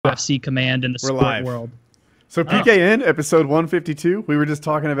UFC command in the We're sport live. world. So PKN episode 152. We were just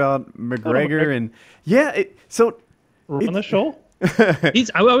talking about McGregor and We're on the show.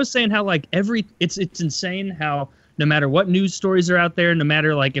 I was saying how like it's insane how no matter what news stories are out there, no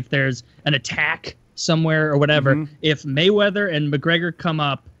matter like if there's an attack somewhere or whatever, if Mayweather and McGregor come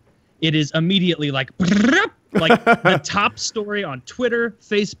up, it is immediately like the top story on Twitter,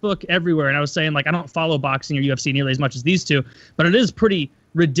 Facebook, everywhere. And I was saying like I don't follow boxing or UFC nearly as much as these two, but it is pretty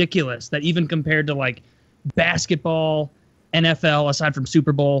ridiculous that even compared to like basketball, NFL, aside from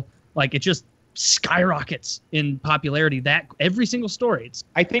Super Bowl, like it just skyrockets in popularity. That every single story.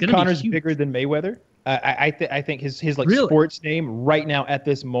 I think Conor's bigger than Mayweather. I think his like Really? sports name right now at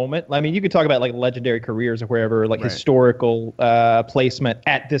this moment. I mean, you could talk about like legendary careers or wherever, like historical placement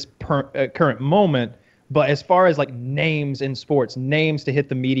at this current moment. But as far as like names in sports, names to hit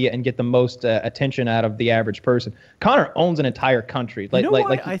the media and get the most attention out of the average person, Conor owns an entire country. Like,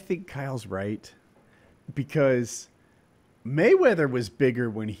 I think Kyle's right, because Mayweather was bigger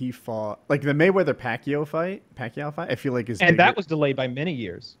when he fought, like the Mayweather-Pacquiao fight. I feel like is and bigger. that was delayed by many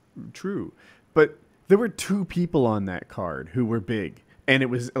years. True, but there were two people on that card who were big, and it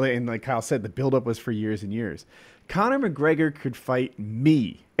was, and like Kyle said, the buildup was for years and years. Conor McGregor could fight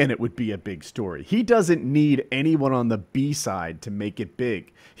me, and it would be a big story. He doesn't need anyone on the B side to make it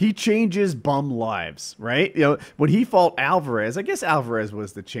big. He changes bum lives, right? You know, when he fought Alvarez, I guess Alvarez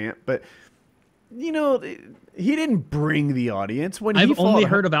was the champ, but you know, he didn't bring the audience. When I've only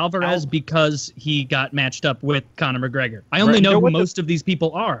heard of Alvarez because he got matched up with Conor McGregor. I only know who most of these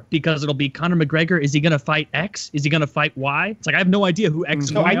people are because it'll be Conor McGregor. Is he going to fight X? Is he going to fight Y? It's like I have no idea who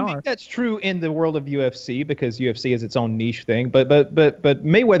X and Y are. I think that's true in the world of UFC because UFC is its own niche thing. But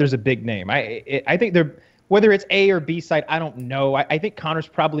Mayweather's a big name. I think they're. Whether it's A or B side, I don't know. I think Conor's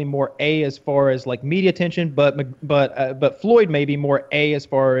probably more A as far as like media attention, but Floyd may be more A as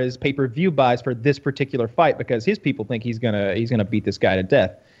far as pay-per-view buys for this particular fight because his people think he's gonna beat this guy to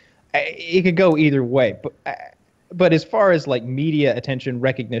death. It could go either way, but as far as like media attention,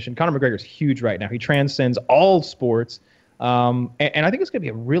 recognition, Conor McGregor's huge right now. He transcends all sports. And I think it's going to be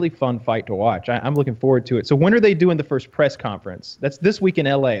a really fun fight to watch. I'm looking forward to it. So when are they doing the first press conference? That's this week in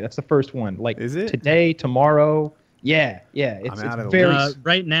LA. That's the first one. Like, is it today, tomorrow? Yeah. It's very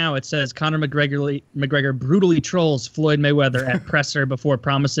right now. It says Conor McGregor brutally trolls Floyd Mayweather at presser before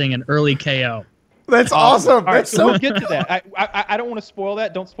promising an early KO. That's awesome. All right, so we'll get to that. I don't want to spoil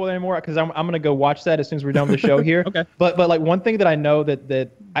that. Don't spoil it anymore because I'm going to go watch that as soon as we're done with the show here. Okay. But like one thing that I know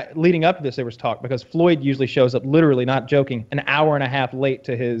that leading up to this there was talk because Floyd usually shows up literally, not joking, an hour and a half late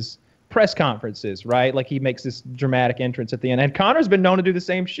to his press conferences, right? Like he makes this dramatic entrance at the end. And Conor's been known to do the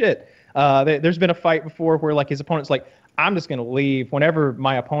same shit. There's been a fight before where like his opponent's like, I'm just going to leave. Whenever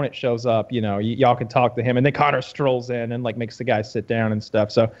my opponent shows up, you know, y'all can talk to him. And then Conor strolls in and like makes the guy sit down and stuff.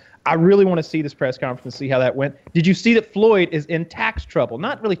 So I really want to see this press conference and see how that went. Did you see that Floyd is in tax trouble?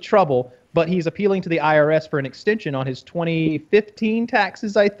 Not really trouble, but he's appealing to the IRS for an extension on his 2015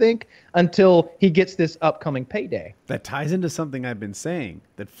 taxes, I think, until he gets this upcoming payday. That ties into something I've been saying,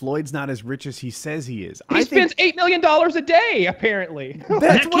 that Floyd's not as rich as he says he is. He spends $8 million a day, apparently.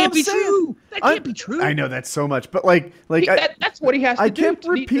 That can't be true. That can't be true. I know that's so much, but that's what he has to do. I kept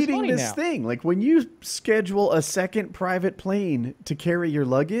repeating this thing. Like when you schedule a second private plane to carry your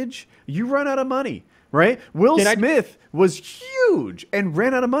luggage, you run out of money. Right? Will Smith was huge and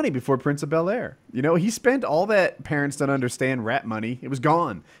ran out of money before Prince of Bel-Air. You know, he spent all that parents don't understand rap money. It was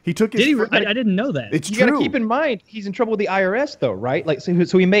gone. He took his... I didn't know that. It's you true. You got to keep in mind, he's in trouble with the IRS, though, right? Like, so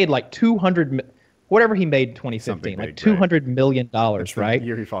he made like 200... Whatever he made in 2015, like $200 million, That's right? The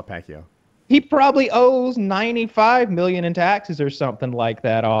year he fought Pacquiao. He probably owes $95 million in taxes or something like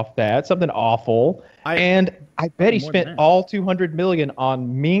that off that. Something awful. And I bet he spent all $200 million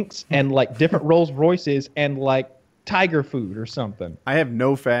on minks and like different Rolls Royces and like tiger food or something. I have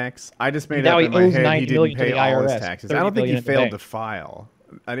no facts. I just made up in my head he didn't pay all his taxes. I don't think he failed to file.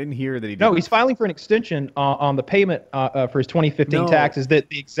 I didn't hear that he did. No, he's filing for an extension on the payment for his 2015 taxes. That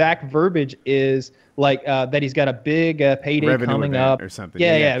the exact verbiage is like that he's got a big payday revenue coming event up or something.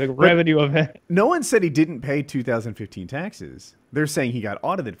 Yeah, the revenue event. No one said he didn't pay 2015 taxes. They're saying he got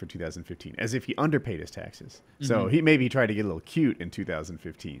audited for 2015 as if he underpaid his taxes. So he tried to get a little cute in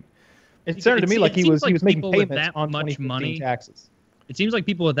 2015. It sounded to me like he was making payments on much 2015 money taxes. It seems like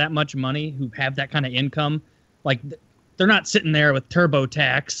people with that much money who have that kind of income, like they're not sitting there with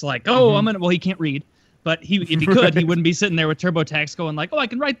TurboTax like, well, he can't read. But if he could, he wouldn't be sitting there with TurboTax going like, I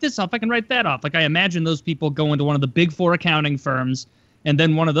can write this off, I can write that off. Like I imagine those people go into one of the big four accounting firms, and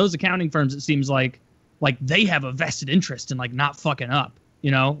then one of those accounting firms, it seems like they have a vested interest in like not fucking up.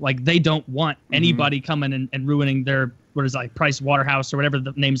 You know, like they don't want anybody coming and ruining their Price Waterhouse or whatever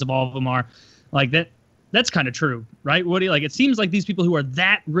the names of all of them are. Like that's kind of true, right, Woody? Like it seems like these people who are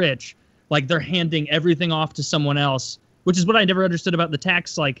that rich, like they're handing everything off to someone else, which is what I never understood about the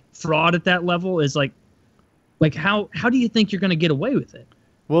tax like fraud at that level is like how do you think you're going to get away with it?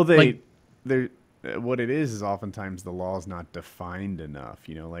 Well, what it is oftentimes the law is not defined enough.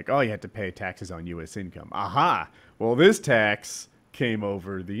 You know, like, oh, you have to pay taxes on U.S. income. Aha! Well, this tax came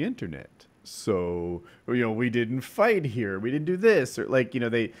over the internet. So, you know, we didn't fight here. We didn't do this. Or, like, you know,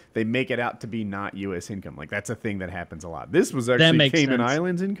 they make it out to be not U.S. income. Like, that's a thing that happens a lot. This was actually Cayman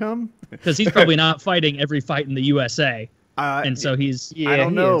Islands income. Because he's probably not fighting every fight in the USA. And so he's... I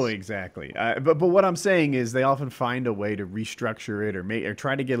don't know exactly. But what I'm saying is they often find a way to restructure it or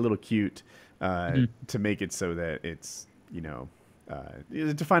try to get a little cute to make it so that it's, you know,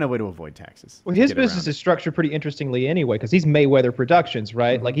 to find a way to avoid taxes. Well, his business is structured pretty interestingly anyway, because he's Mayweather Productions,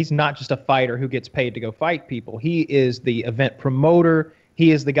 right? Like he's not just a fighter who gets paid to go fight people. He is the event promoter.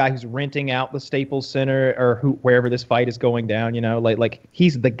 He is the guy who's renting out the Staples Center or wherever this fight is going down. You know, like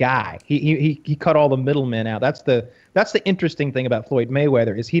he's the guy. He cut all the middlemen out. That's the interesting thing about Floyd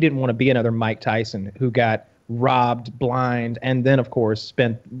Mayweather is he didn't want to be another Mike Tyson who got robbed, blind, and then of course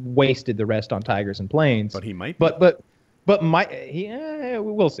wasted the rest on tigers and planes. But he might. But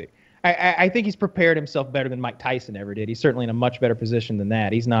we'll see. I think he's prepared himself better than Mike Tyson ever did. He's certainly in a much better position than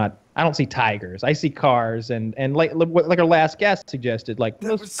that. He's not. I don't see tigers. I see cars, and like our last guest suggested, like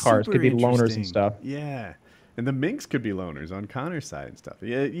most cars could be loners and stuff. Yeah, and the Minks could be loners on Conor's side and stuff.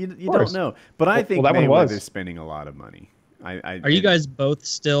 Yeah, you don't know. But I think Mayweather's spending a lot of money. Are you guys both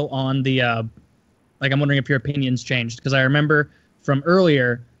still on the? Like, I'm wondering if your opinions changed because I remember from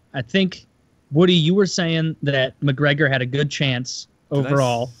earlier. I think Woody, you were saying that McGregor had a good chance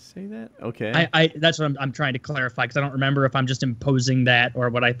overall. Did I say that? Okay. I that's what I'm trying to clarify because I don't remember if I'm just imposing that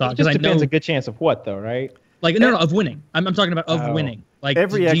or what I thought. It just depends a good chance of what though, right? Like no, of winning. I'm talking about of winning. Like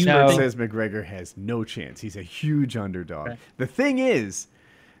every expert says McGregor has no chance. He's a huge underdog. Okay. The thing is,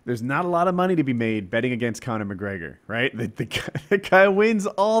 there's not a lot of money to be made betting against Conor McGregor, right? The guy wins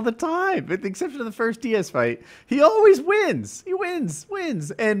all the time, with the exception of the first Diaz fight. He always wins. He wins.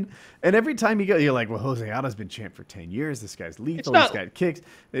 And every time you go, you're like, well, Jose Aldo's been champ for 10 years. This guy's lethal. He's got kicks.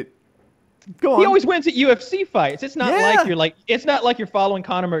 Go on. He always wins at UFC fights. It's not it's not like you're following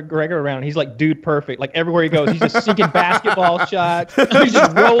Conor McGregor around. He's like dude perfect. Like everywhere he goes, he's just sinking basketball shots. He's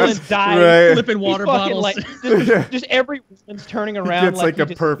just rolling, diving, flipping water bottles. Like, just everyone's turning around. He gets like a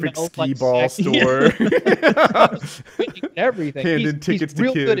perfect skee ball store. Everything. He's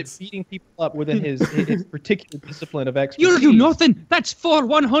real good at beating people up within his particular discipline of expertise. You'll do nothing. That's 4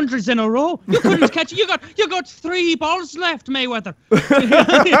 100s in a row. You couldn't catch it. You got 3 balls left, Mayweather.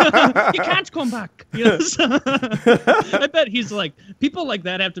 You can't come back. Yes. I bet he's like people like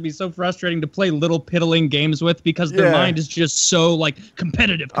that have to be so frustrating to play little piddling games with because their mind is just so like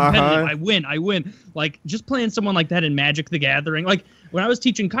competitive. I win. Like just playing someone like that in Magic the Gathering. Like when I was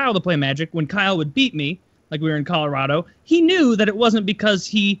teaching Kyle to play Magic, when Kyle would beat me, like we were in Colorado, he knew that it wasn't because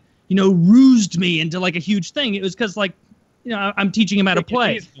he, rused me into like a huge thing. It was because like, I'm teaching him how to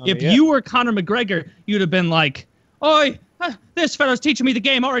play. If you were Conor McGregor, you'd have been like, "Oi, this fellow's teaching me the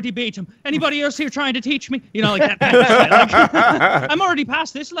game. Already beat him. Anybody else here trying to teach me?" Like that. I'm already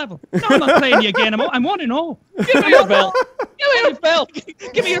past this level. No, I'm not playing you again. I'm 1-0. Give me your belt. Give me your belt.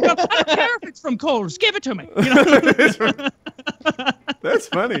 Give me your belt. I don't care if it's from Coles. Give it to me. That's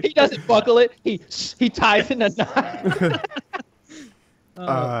funny. He doesn't buckle it. He ties in a knot.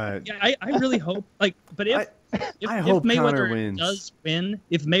 I really hope. But if Mayweather does win,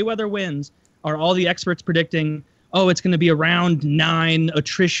 if Mayweather wins, are all the experts predicting? Oh, it's going to be a round 9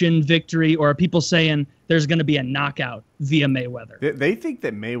 attrition victory, or are people saying there's going to be a knockout via Mayweather? They think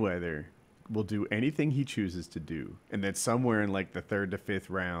that Mayweather will do anything he chooses to do, and that somewhere in like the 3rd to 5th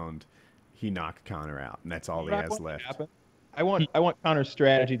round, he knocked Conor out, and that's all he has left. I want Conor's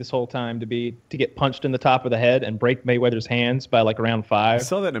strategy this whole time to get punched in the top of the head and break Mayweather's hands by like round 5. I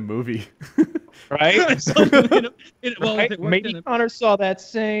saw that in a movie. Right? Maybe Conor saw that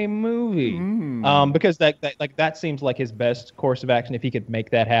same movie. Because that seems like his best course of action if he could make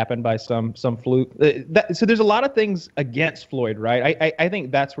that happen by some fluke. So there's a lot of things against Floyd, right? I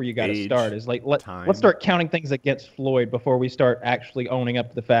think that's where you got to start. Is like let's start counting things against Floyd before we start actually owning up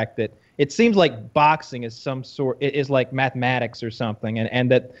to the fact that it seems like boxing is is like mathematics or something,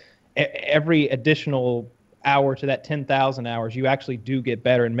 and that every additional hour to that 10,000 hours, you actually do get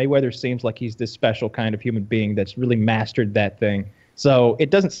better. And Mayweather seems like he's this special kind of human being that's really mastered that thing. So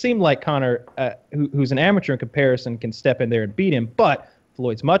it doesn't seem like Conor, who's an amateur in comparison, can step in there and beat him. But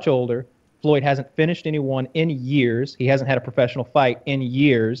Floyd's much older. Floyd hasn't finished anyone in years. He hasn't had a professional fight in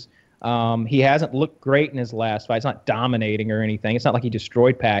years. He hasn't looked great in his last fight. It's not dominating or anything. It's not like he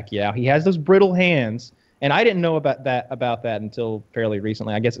destroyed Pacquiao. He has those brittle hands, and I didn't know about that until fairly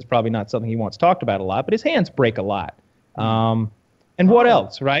recently. I guess it's probably not something he wants talked about a lot, but his hands break a lot. And what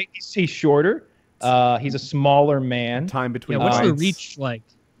else, right? He's shorter. He's a smaller man. Time between what's the fights. reach like?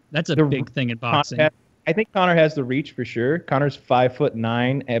 That's a big thing in boxing. I think Conor has the reach for sure. Conor's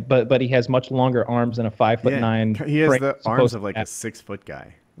 5'9", but he has much longer arms than a 5'9". He has the arms of like a 6-foot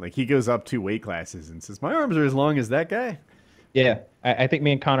guy. Like he goes up 2 weight classes and says, "My arms are as long as that guy." Yeah, I think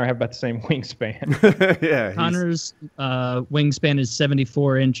me and Conor have about the same wingspan. Yeah, Conor's wingspan is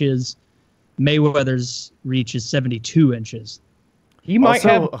 74 inches. Mayweather's reach is 72 inches. He might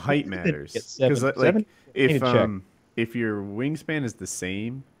have height matters because like if your wingspan is the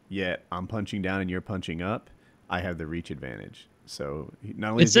same, yet I'm punching down and you're punching up, I have the reach advantage. So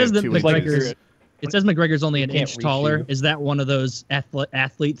not only It says that McGregor's. It says McGregor's only an can't inch reach taller. you. Is that one of those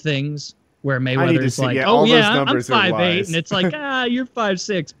athlete things where need to Mayweather's see- like, yeah, "Oh all those yeah, I'm numbers are 5'8", lies. and it's like, you're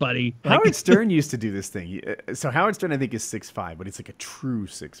 5'6", buddy." Like, Howard Stern used to do this thing. So Howard Stern, I think, is 6'5", but he's like a true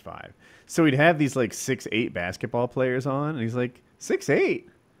 6'5". So he'd have these like 6'8" basketball players on, and he's like, 6'8"?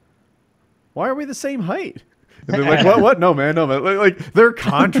 Why are we the same height? And they're like, what? No, man. Like their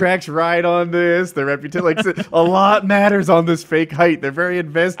contracts ride on this. Their reputation, like a lot matters on this fake height. They're very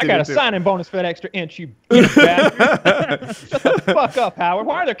invested. I got a signing bonus for that extra inch, you bastard. Shut the fuck up, Howard.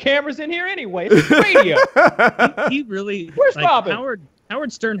 Why are there cameras in here anyway? It's radio. he really. Where's like, Robin?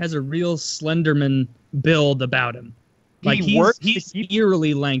 Howard Stern has a real Slenderman build about him. Like he's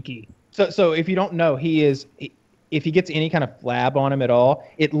eerily lanky. So if you don't know, if he gets any kind of flab on him at all,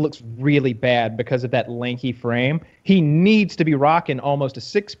 it looks really bad because of that lanky frame. He needs to be rocking almost a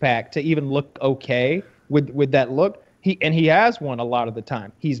 6-pack to even look okay with that look. He has one a lot of the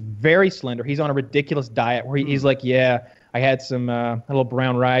time. He's very slender. He's on a ridiculous diet where he's like, yeah, I had some a little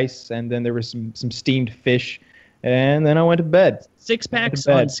brown rice, and then there was some steamed fish, and then I went to bed. 6-packs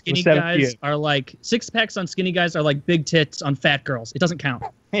on skinny guys are like big tits on fat girls. It doesn't count.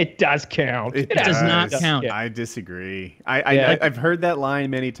 It does count. It does not count. I disagree. I've heard that line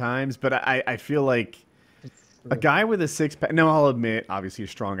many times, but I feel like a guy with a 6-pack. Now, I'll admit, obviously, a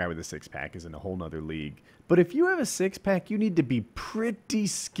strong guy with a 6-pack is in a whole nother league. But if you have a 6-pack, you need to be pretty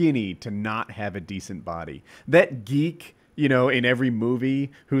skinny to not have a decent body. That geek, in every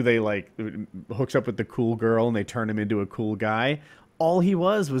movie who they like hooks up with the cool girl and they turn him into a cool guy. All he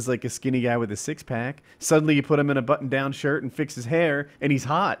was like a skinny guy with a 6-pack. Suddenly you put him in a button-down shirt and fix his hair, and he's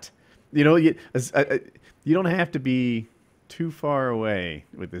hot. You don't have to be too far away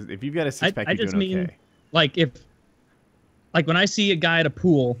with this. If you've got a 6-pack, I you're just doing mean, okay. like when I see a guy at a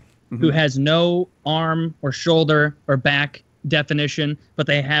pool who has no arm or shoulder or back definition, but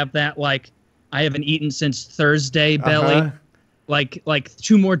they have that like, I haven't eaten since Thursday belly. Like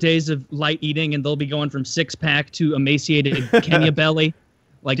 2 more days of light eating, and they'll be going from 6-pack to emaciated Kenya belly.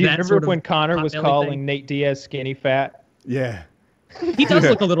 Like, do you that remember sort of when Conor was calling thing? Nate Diaz skinny fat? Yeah. He does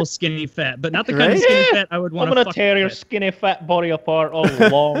look a little skinny fat, but not the kind of skinny fat I would want to. I'm gonna tear your skinny fat body apart, all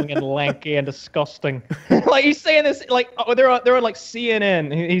long and lanky and disgusting. Like he's saying this, like they're on like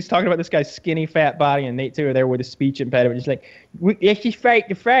CNN. He's talking about this guy's skinny fat body, and Nate too are there with a speech impediment. He's like, "Let's just fight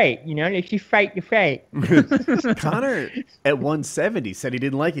the fight, let's just fight the fight." Conor at 170 said he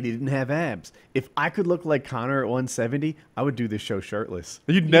didn't like it. He didn't have abs. If I could look like Conor at 170, I would do this show shirtless.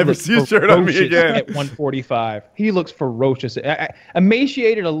 You'd never see a shirt on me again. At 145, he looks ferocious.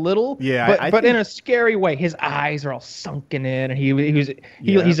 Emaciated a little, yeah, but in a scary way. His eyes are all sunken in, and he's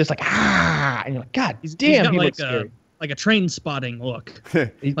just like and you're like, God damn, he looks scary. Like a train spotting look.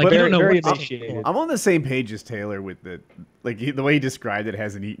 Like you don't know very what's emaciated. I'm on the same page as Taylor with the way he described it.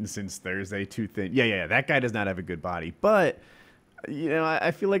 Hasn't eaten since Thursday. Too thin. Yeah. That guy does not have a good body. But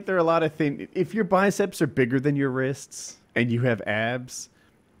I feel like there are a lot of things. If your biceps are bigger than your wrists and you have abs,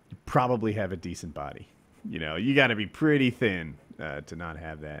 you probably have a decent body. You got to be pretty thin to not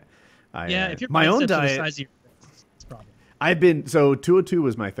have that. If your my own biceps are the diet. size of your wrists, it's a problem. So 202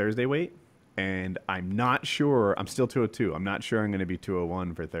 was my Thursday weight. And I'm not sure. I'm still 202. I'm not sure I'm going to be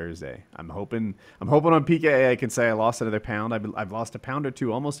 201 for Thursday. I'm hoping on PKA I can say I lost another pound. I've lost a pound or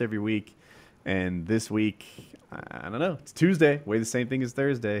two almost every week. And this week, I don't know. It's Tuesday. Weigh the same thing as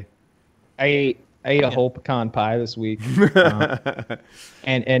Thursday. I ate a whole pecan pie this week.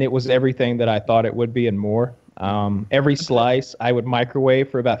 And it was everything that I thought it would be and more. Every slice I would microwave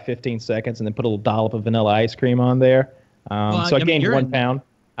for about 15 seconds and then put a little dollop of vanilla ice cream on there. So I gained 1 pound.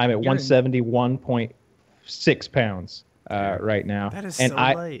 I'm at 171.6 pounds right now. That is and so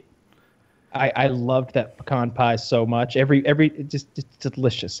light. I loved that pecan pie so much. Just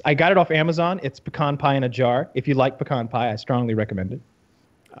delicious. I got it off Amazon. It's pecan pie in a jar. If you like pecan pie, I strongly recommend it.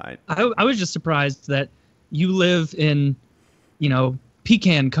 I was just surprised that you live in,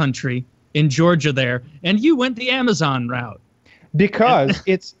 pecan country in Georgia there, and you went the Amazon route. Because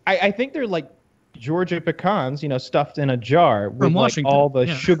I think they're like Georgia pecans, stuffed in a jar with like all the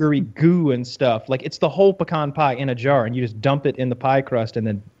sugary goo and stuff. Like it's the whole pecan pie in a jar, and you just dump it in the pie crust, and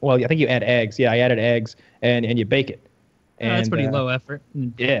then, I think you add eggs. Yeah, I added eggs, and you bake it. And that's pretty low effort.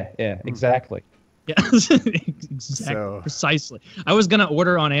 Yeah, exactly. Yeah, precisely. I was gonna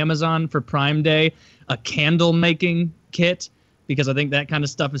order on Amazon for Prime Day a candle making kit because I think that kind of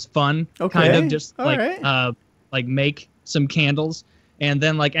stuff is fun. Okay. Kind of just All right. like make some candles. And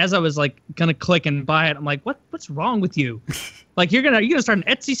then, like, as I was like gonna click and buy it, I'm like, what's wrong with you? Like, you're gonna start an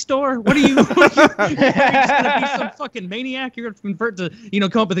Etsy store? What are you? You're gonna be some fucking maniac? You're gonna convert to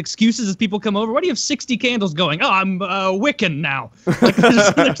come up with excuses as people come over? Why do you have 60 candles going? Oh, I'm Wiccan now. Like,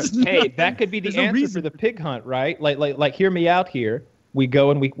 hey, that could be the answer for the pig hunt, right? Like, hear me out here. We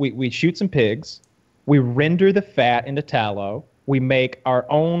go and we shoot some pigs. We render the fat into tallow. We make our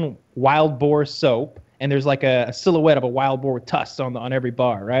own wild boar soap. And there's like a silhouette of a wild boar with tusks on every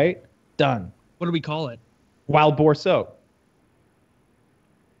bar, right? Done. What do we call it? Wild boar soap.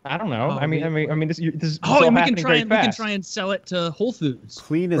 I don't know. I mean, this is oh, all and we happening very fast. We can try and sell it to Whole Foods,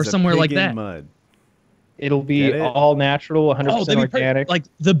 Clean as or somewhere a pig like in that. Mud. It'll be all natural, 100% organic. Like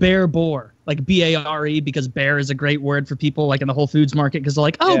the Bear Boar, like BARE, because bear is a great word for people like in the Whole Foods market, because they're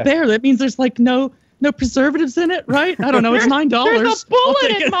like, bear, that means there's like no preservatives in it, right? I don't know. It's $9. There's a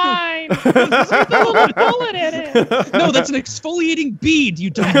bullet in mine. There's a little bullet in it. No, that's an exfoliating bead, you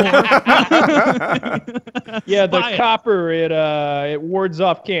dumb whore. Yeah, the copper, it wards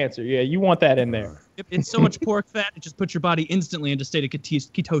off cancer. Yeah, you want that in there. It's so much pork fat, it just puts your body instantly into a state of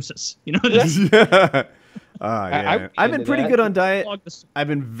ketosis. Yeah. I've been pretty good on diet. I've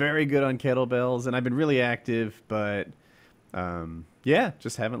been very good on kettlebells, and I've been really active, but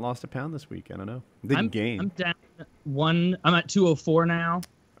just haven't lost a pound this week. I don't know. Didn't gain. I'm down I'm at 204 now,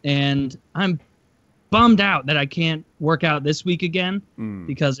 and I'm bummed out that I can't work out this week again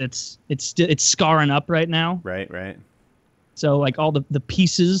because it's scarring up right now. Right. So like all the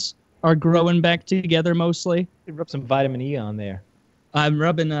pieces are growing back together mostly. You rub some vitamin E on there. I'm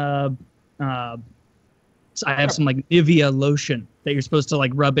rubbing I have some like Nivea lotion that you're supposed to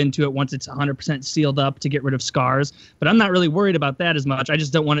like rub into it once it's 100% sealed up to get rid of scars. But I'm not really worried about that as much. I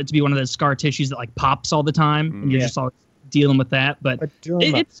just don't want it to be one of those scar tissues that like pops all the time and you're just all dealing with that. But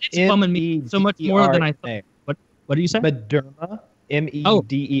it's bumming me so much more than I thought. What do you say? Mederma,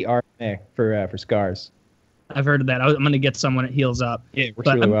 Mederma for scars. I've heard of that. I'm going to get some when it heals up. Yeah, it works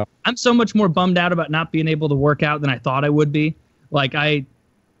really well. I'm so much more bummed out about not being able to work out than I thought I would be. Like I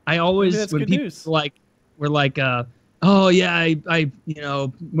always, when people we're like, oh yeah, I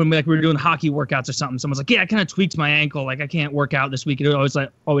when we were doing hockey workouts or something, someone's like, yeah, I kind of tweaked my ankle, like I can't work out this week. And it was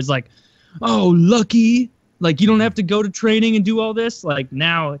always like, oh, lucky, like you don't have to go to training and do all this. Like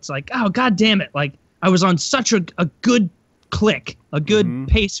now it's like, oh god damn it, like I was on such a good click, a good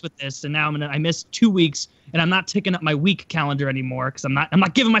pace with this, and now I missed 2 weeks, and I'm not ticking up my week calendar anymore because I'm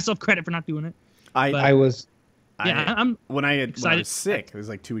not giving myself credit for not doing it. When I was sick, it was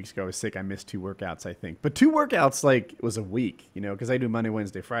like 2 weeks ago. I was sick. I missed 2 workouts, I think. But 2 workouts, like, was a week, because I do Monday,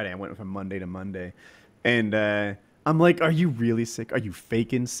 Wednesday, Friday. I went from Monday to Monday. And I'm like, are you really sick? Are you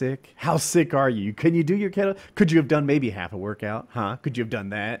faking sick? How sick are you? Can you do your kettle? Could you have done maybe half a workout? Huh? Could you have done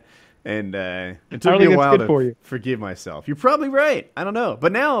that? And it took me a while to forgive myself. You're probably right. I don't know.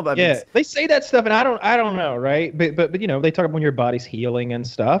 But now, they say that stuff, and I don't know, right? But they talk about when your body's healing and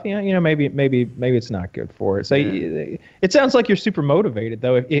stuff. Maybe it's not good for it. So it sounds like you're super motivated,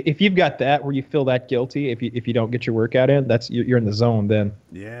 though. If you've got that where you feel that guilty, if you don't get your workout in, you're in the zone then.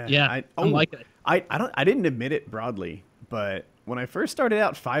 Yeah. I'm like it. I didn't admit it broadly, but when I first started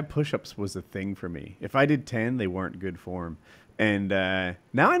out, 5 push-ups was a thing for me. If I did 10, they weren't good form. And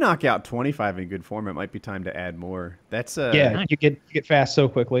now I knock out 25 in good form. It might be time to add more. That's nice. You get fast so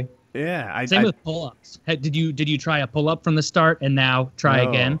quickly. Yeah. Same with pull-ups. Did you try a pull-up from the start and now try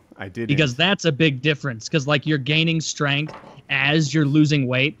again? I didn't. Because that's a big difference. Because like you're gaining strength as you're losing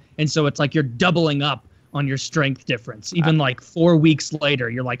weight, and so it's like you're doubling up on your strength difference. Even like 4 weeks later,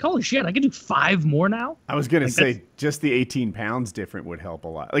 you're like, holy shit, I can do 5 more now? I was going to say just the 18 pounds different would help a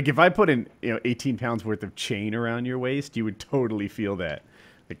lot. Like if I put in 18 pounds worth of chain around your waist, you would totally feel that.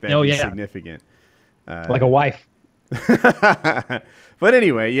 Like that'd be significant. Like a wife. But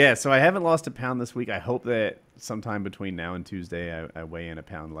anyway, so I haven't lost a pound this week. I hope that sometime between now and Tuesday I weigh in a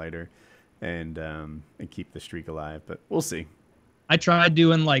pound lighter and keep the streak alive. But we'll see. I tried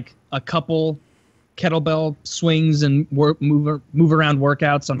doing like a couple kettlebell swings and move around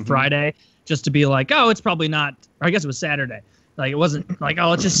workouts on Friday just to be like, oh, it's probably not. Or I guess it was Saturday. Like it wasn't like, oh,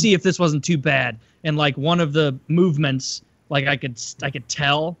 let's just see if this wasn't too bad. And like one of the movements, like I could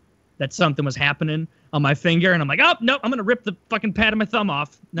tell that something was happening on my finger, and I'm like, oh no, I'm gonna rip the fucking pad of my thumb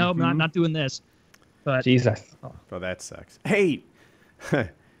off. No, I'm not doing this. But Jesus. Oh, that sucks. Hey,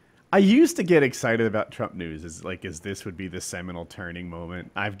 I used to get excited about Trump news as this would be the seminal turning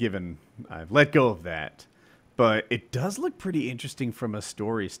moment. I've let go of that. But it does look pretty interesting from a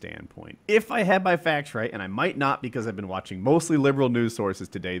story standpoint. If I had my facts right, and I might not because I've been watching mostly liberal news sources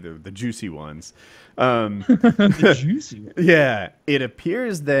today, the juicy ones. The juicy ones. Yeah, it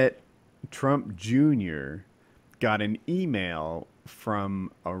appears that Trump Jr. got an email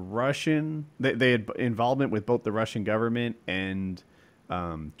from a Russian. They had involvement with both the Russian government and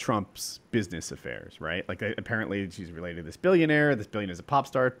Trump's business affairs, right? Like apparently she's related to this billionaire. This billionaire's a pop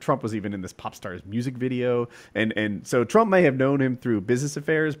star. Trump was even in this pop star's music video. And so Trump may have known him through business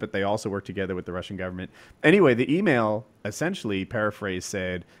affairs, but they also worked together with the Russian government. Anyway, the email essentially paraphrased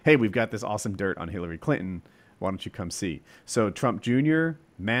said, hey, we've got this awesome dirt on Hillary Clinton. Why don't you come see? So Trump Jr.,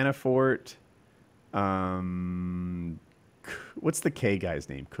 Manafort, what's the K guy's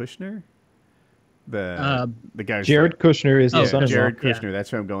name? Kushner? The guy Jared Kushner is the son-in-law. Jared Kushner,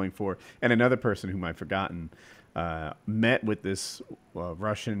 that's who I'm going for. And another person whom I've forgotten met with this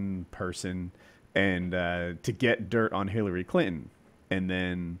Russian person and to get dirt on Hillary Clinton. And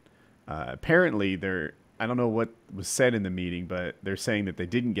then apparently I don't know what was said in the meeting, but they're saying that they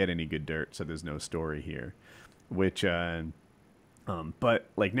didn't get any good dirt, so there's no story here. Which, but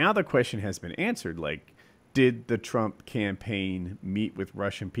like now the question has been answered. Like, did the Trump campaign meet with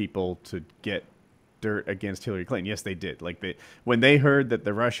Russian people to get dirt against Hillary Clinton? Yes, they did. Like when they heard that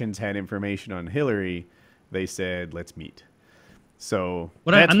the Russians had information on Hillary, they said, "Let's meet." So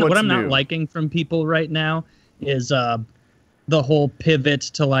what I'm not liking from people right now is the whole pivot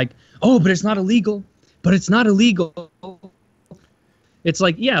to like, oh, but it's not illegal. But it's not illegal. It's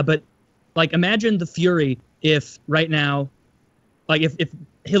like, yeah, but like imagine the fury if right now, like if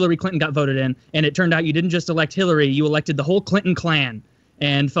Hillary Clinton got voted in and it turned out you didn't just elect Hillary, you elected the whole Clinton clan.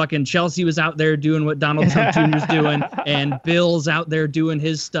 And fucking Chelsea was out there doing what Donald Trump Jr. is doing, and Bill's out there doing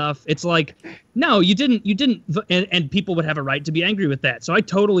his stuff. It's like, no, you didn't, and people would have a right to be angry with that. So I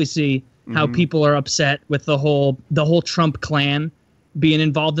totally see how people are upset with the whole Trump clan being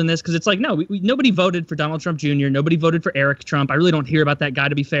involved in this, because it's like, no, nobody voted for Donald Trump Jr. Nobody voted for Eric Trump. I really don't hear about that guy,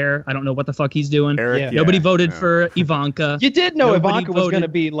 to be fair. I don't know what the fuck he's doing. Nobody voted for Ivanka. You did know Ivanka was going to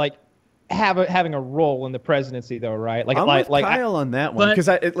be like having a role in the presidency, though, right? Like, I'm with Kyle on that one, because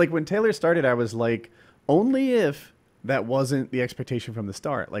like when Taylor started, I was like, only if that wasn't the expectation from the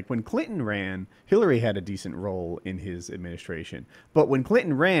start. Like when Clinton ran, Hillary had a decent role in his administration. But when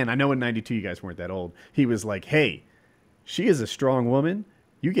Clinton ran, I know in '92 you guys weren't that old. He was like, hey, she is a strong woman.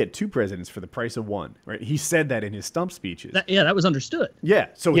 You get 2 presidents for the price of 1, right? He said that in his stump speeches. That was understood. Yeah,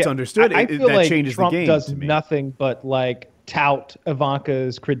 so it's understood. I feel that like changes Trump the game does to me. nothing but like tout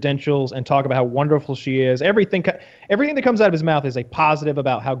Ivanka's credentials and talk about how wonderful she is. Everything that comes out of his mouth is a positive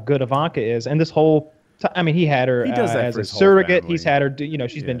about how good Ivanka is. And this whole, I mean, he had her as a surrogate. He's had her,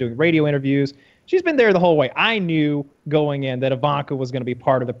 she's been doing radio interviews. She's been there the whole way. I knew going in that Ivanka was going to be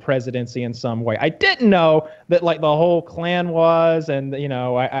part of the presidency in some way. I didn't know that like the whole clan was, and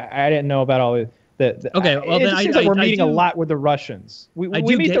I didn't know about all the. Okay, well then it seems like we're meeting a lot with the Russians. I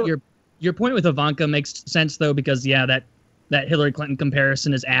do get your point with Ivanka makes sense though, because that Hillary Clinton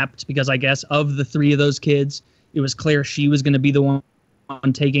comparison is apt, because I guess of the 3 of those kids, it was clear she was going to be the one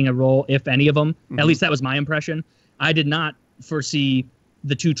taking a role, if any of them. At least that was my impression. I did not foresee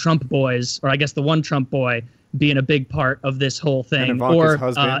the 2 Trump boys, or I guess the 1 Trump boy, being a big part of this whole thing. Or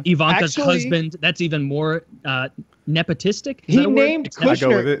Ivanka's husband. That's even more nepotistic. He named Kushner. I go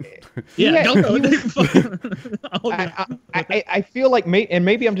with it. I feel like,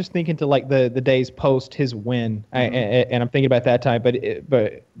 maybe I'm just thinking to like the days post his win, and I'm thinking about that time. But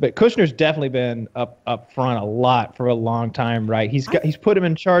Kushner's definitely been up front a lot for a long time, right? He's put him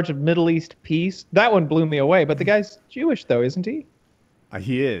in charge of Middle East peace. That one blew me away. But the guy's Jewish, though, isn't he?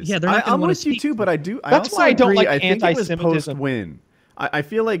 He is. Yeah, I'm with you too, but I do. That's why I don't like anti-Semitism. It was post-win. I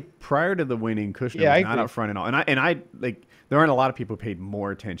feel like prior to the winning, Kushner was not up front at all, and I like there aren't a lot of people who paid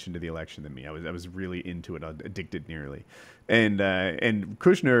more attention to the election than me. I was really into it, addicted nearly, and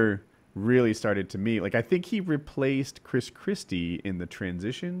Kushner really started to me. Like I think he replaced Chris Christie in the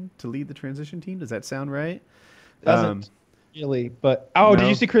transition to lead the transition team. Does that sound right? Doesn't really, but no? Did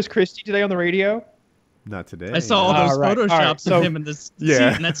you see Chris Christie today on the radio? Not today. I saw all those All right. photoshops So- of him in this Yeah.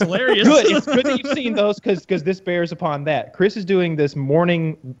 seat, and that's hilarious. Good. It's good that you've seen those because this bears upon that. Chris is doing this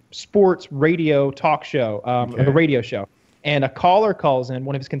morning sports radio talk show, Okay. the radio show, and a caller calls in,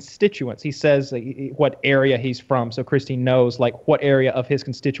 one of his constituents. He says what area he's from, so Christy knows like what area of his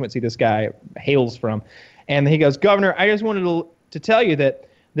constituency this guy hails from. And he goes, Governor, I just wanted to tell you that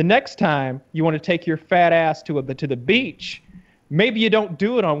the next time you want to take your fat ass to the beach, maybe you don't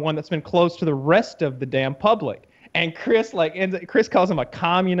do it on one that's been closed to the rest of the damn public. And Chris Chris calls him a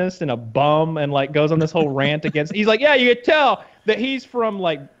communist and a bum and like goes on this whole rant against. He's like, yeah, you could tell that he's from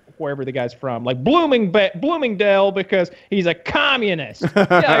like wherever the guy's from, like Bloomingdale, because he's a communist.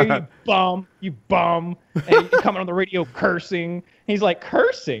 Yeah, you bum. And he's coming on the radio cursing. He's like,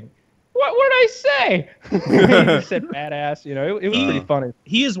 cursing? What did I say? He said badass. You know, it was pretty funny.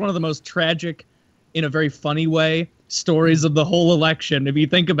 He is one of the most tragic, in a very funny way, stories of the whole election, if you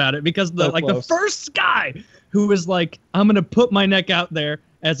think about it, because the first guy who was like, I'm going to put my neck out there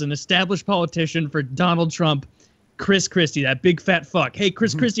as an established politician for Donald Trump, Chris Christie, that big fat fuck. Hey,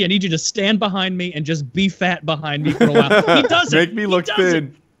 Chris Christie, I need you to stand behind me and just be fat behind me for a while. He does it. Make me look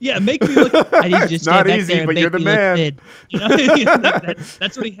thin. Yeah, make me look. I need you to stand Not back easy, there and but make you're the me man. look thin. You know,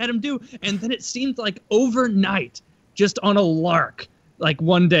 that's what he had him do. And then it seemed like overnight, just on a lark, like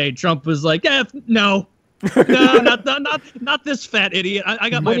one day Trump was like, yeah, no, not this fat idiot.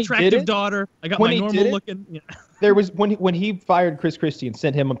 I got my attractive daughter. I got my normal looking. You know. There was when he fired Chris Christie and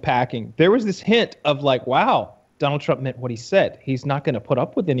sent him packing, there was this hint of like, wow, Donald Trump meant what he said. He's not going to put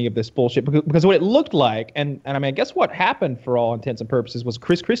up with any of this bullshit because what it looked like, and I mean, I guess what happened for all intents and purposes was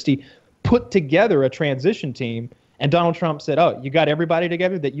Chris Christie put together a transition team, and Donald Trump said, oh, you got everybody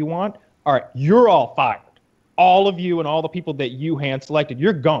together that you want? All right, you're all fired. All of you and all the people that you hand selected,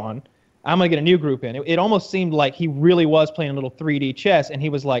 you're gone. I'm going to get a new group in. It almost seemed like he really was playing a little 3D chess, and he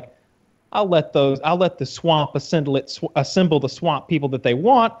was like, I'll let the swamp assemble the swamp people that they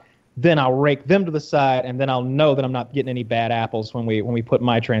want. Then I'll rake them to the side, and then I'll know that I'm not getting any bad apples when we put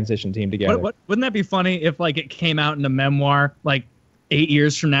my transition team together. Wouldn't that be funny if like it came out in a memoir like 8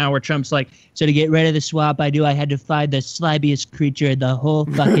 years from now where Trump's like, so to get rid of the swamp, I had to find the slimiest creature in the whole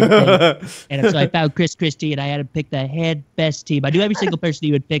fucking thing. And so I found Chris Christie, and I had to pick the head best team. I knew every single person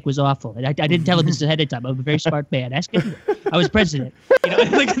he would pick was awful. And I didn't tell him this ahead of time. I'm a very smart man. Ask him. I was president. You know,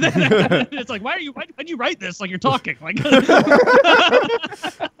 like, it's like, why'd you write this like you're talking? Like,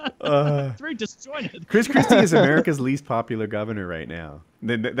 it's very disjointed. Chris Christie is America's least popular governor right now.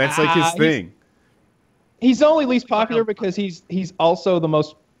 That's like his thing. He's only least popular because he's also the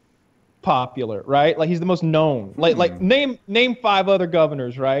most popular, right? Like he's the most known. Like name 5 other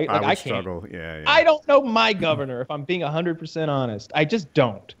governors, right? Like I can't. struggle. Yeah. I don't know my governor, if I'm being 100% honest. I just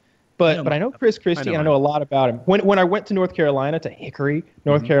don't. But I know Chris Christie, and I know a lot about him. When I went to North Carolina, to Hickory,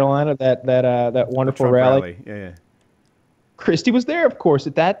 North Carolina, that wonderful rally. Yeah. Christie was there, of course,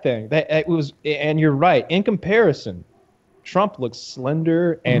 at that thing. It was, and you're right. In comparison, Trump looks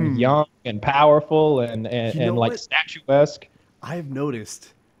slender and young and powerful and like statuesque. I've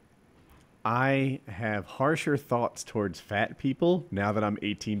noticed I have harsher thoughts towards fat people now that I'm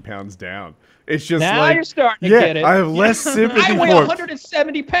 18 pounds down. It's just now like, you're starting to get it. I have less sympathy I for weigh them.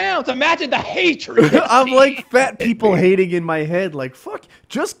 170 pounds. Imagine the hatred. I'm like fat people hating in my head. Like, fuck,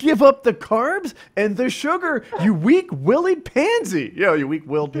 just give up the carbs and the sugar, you weak-willed pansy. You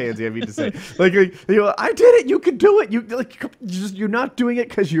weak-willed pansy, I mean to say. Like, I did it. You could do it. You're not doing it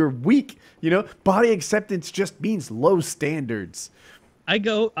because you're weak. You know, body acceptance just means low standards.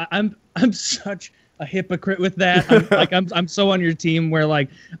 I'm such a hypocrite with that. I'm so on your team where like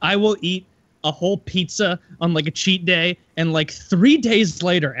I will eat a whole pizza on like a cheat day, and like 3 days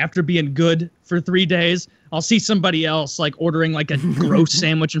later, after being good for 3 days, I'll see somebody else like ordering like a gross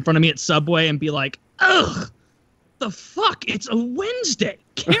sandwich in front of me at Subway and be like, ugh, the fuck? It's a Wednesday.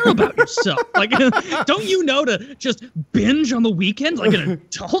 Care about yourself. Like, don't you know to just binge on the weekend like an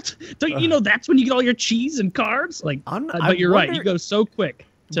adult? Don't you know that's when you get all your cheese and carbs? Like, but you're right. You go so quick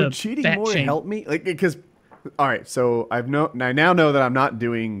to would cheating fat more shame. help me? Like, because, all right, so I now know that I'm not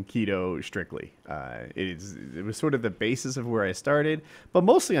doing keto strictly. It was sort of the basis of where I started, but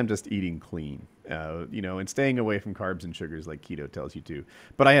mostly I'm just eating clean, and staying away from carbs and sugars like keto tells you to.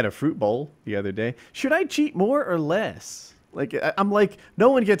 But I had a fruit bowl the other day. Should I cheat more or less? Like, I'm like,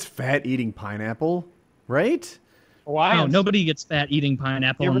 no one gets fat eating pineapple, right? Why? No, nobody gets fat eating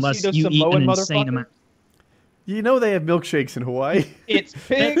pineapple You ever unless see those you eat Samoan an insane motherfuckers? amount. You know they have milkshakes in Hawaii. It's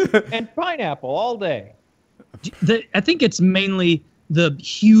pig and pineapple all day. I think it's mainly the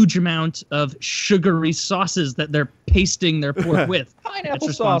huge amount of sugary sauces that they're pasting their pork with. Pineapple that's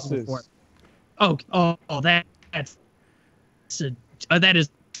responsible sauces. for it. That is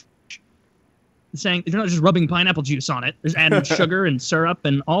saying you're not just rubbing pineapple juice on it. There's added sugar and syrup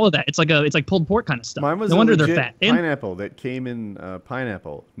and all of that. It's like pulled pork kind of stuff. Mine was no a wonder they're legit fat. And pineapple that came in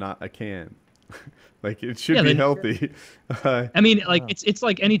pineapple, not a can. Like it should be healthy. I mean, like it's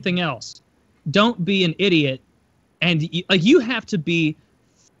like anything else. Don't be an idiot, and you have to be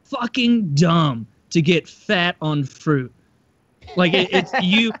fucking dumb to get fat on fruit. Like it's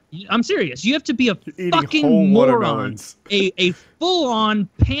you. I'm serious. You have to be a fucking moron, a full-on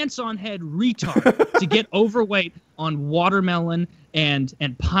pants-on-head retard to get overweight on watermelon and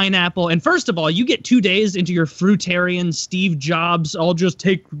pineapple. And first of all, you get 2 days into your fruitarian Steve Jobs, I'll just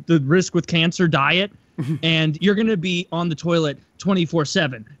take the risk with cancer diet, and you're gonna be on the toilet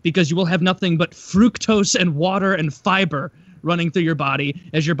 24/7 because you will have nothing but fructose and water and fiber running through your body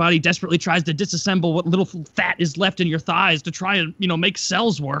as your body desperately tries to disassemble what little fat is left in your thighs to try and make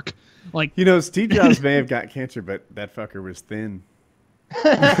cells work. Like Steve Jobs may have got cancer, but that fucker was thin.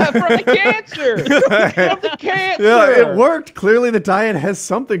 From the cancer. From the cancer. Yeah, it worked. Clearly, the diet has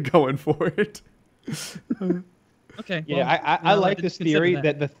something going for it. Okay. Yeah, I like this theory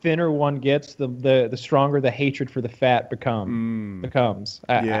that the thinner one gets, the stronger the hatred for the fat becomes.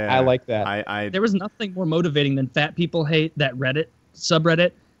 I like that. There was nothing more motivating than fat people hate, that Reddit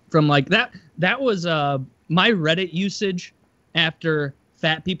subreddit from like that. That was my Reddit usage after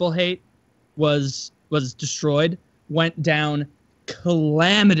fat people hate was destroyed, went down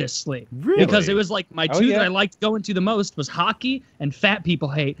calamitously. Really? Because it was like my two that I liked going to the most was hockey and fat people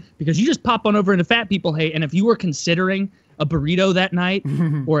hate, because you just pop on over into fat people hate, and if you were considering a burrito that night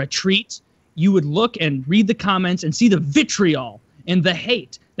or a treat, you would look and read the comments and see the vitriol and the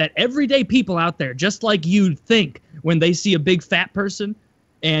hate that everyday people out there just like you think when they see a big fat person,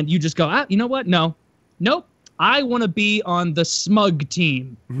 and you just go, you know what, nope, I want to be on the smug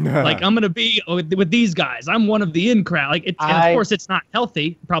team. Like, I'm going to be with these guys. I'm one of the in crowd. Like, and of course, it's not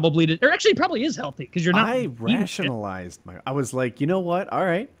healthy, probably. Or actually, it probably is healthy because you're not. I rationalized I was like, you know what? All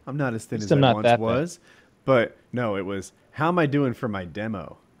right, I'm not as thin as I once was. But no, it was, how am I doing for my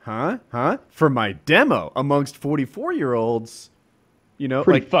demo? Huh? For my demo amongst 44-year-olds,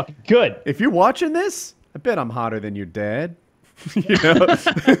 pretty fucking good. If you're watching this, I bet I'm hotter than your dad.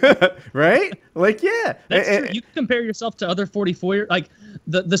 Right? Like, yeah. That's true. You can compare yourself to other 44 like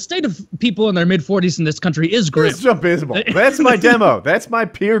the state of people in their mid-40s in this country is grim. It's abysmal. That's my demo. That's my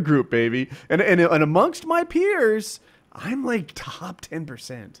peer group, baby. And amongst my peers, I'm like top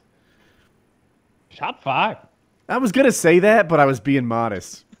 10%. Top 5. I was gonna say that, but I was being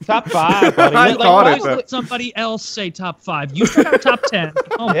modest. Top 5, buddy. I thought always let somebody else say top 5. You start out top 10.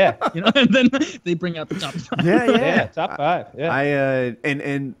 Oh, yeah. And then they bring out the top 5. Yeah. Top 5. Yeah.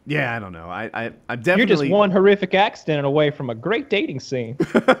 And I don't know. I'm definitely. You're just one horrific accident away from a great dating scene.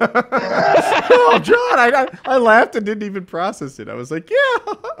 Oh, John, I laughed and didn't even process it. I was like, yeah.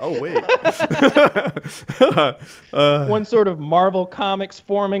 Oh, wait. One sort of Marvel Comics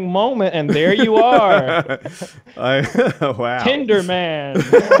forming moment, and there you are. Wow. Tinder man.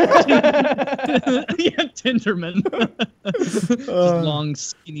 Yeah, Tinderman. Just long,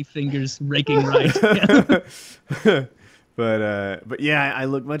 skinny fingers raking right. Yeah. But yeah, I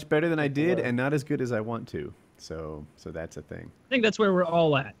look much better than I did, and not as good as I want to. So that's a thing. I think that's where we're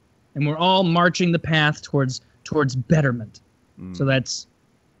all at, and we're all marching the path towards betterment. So that's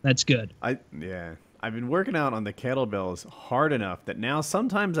good. I've been working out on the kettlebells hard enough that now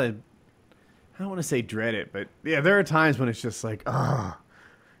sometimes I don't want to say dread it, but yeah, there are times when it's just like,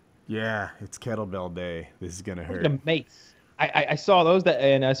 yeah, it's kettlebell day. This is gonna hurt. The mace. I saw those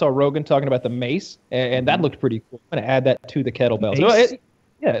and I saw Rogan talking about the mace, and that looked pretty cool. I'm gonna add that to the kettlebells.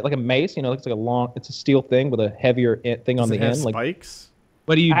 Like a mace. It's like it's a steel thing with a heavier thing on the end. Spikes.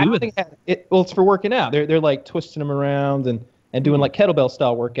 What do you do with it? Well, it's for working out. They're like twisting them around and doing like kettlebell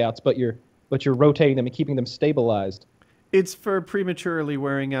style workouts, but you're rotating them and keeping them stabilized. It's for prematurely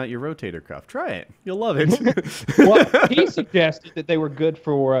wearing out your rotator cuff. Try it. You'll love it. Well, he suggested that they were good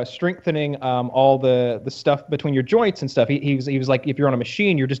for strengthening all the stuff between your joints and stuff. He was like, if you're on a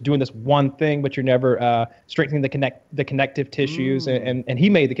machine, you're just doing this one thing, but you're never strengthening the connective tissues. And he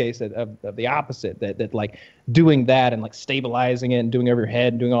made the case of the opposite, that like doing that and like stabilizing it and doing over your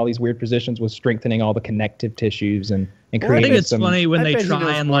head and doing all these weird positions was strengthening all the connective tissues and creating. I think it's funny when they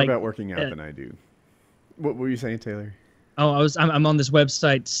try and more about working out than I do. What were you saying, Taylor? Oh, I'm on this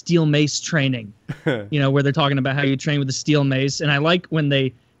website, Steel Mace Training, where they're talking about how you train with a steel mace. And I like when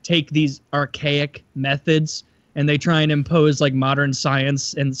they take these archaic methods and they try and impose like modern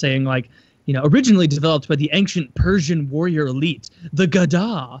science and saying like, originally developed by the ancient Persian warrior elite, the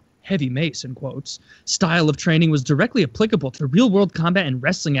Gada, heavy mace in quotes, style of training was directly applicable to real world combat and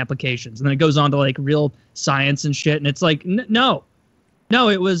wrestling applications. And then it goes on to like real science and shit. And it's like, no,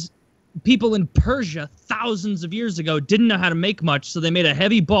 it was people in Persia thousands of years ago didn't know how to make much, so they made a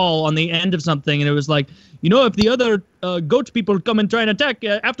heavy ball on the end of something, and it was like, if the other goat people come and try and attack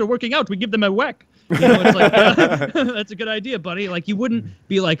after working out, we give them a whack. It's like, that's a good idea, buddy. Like, you wouldn't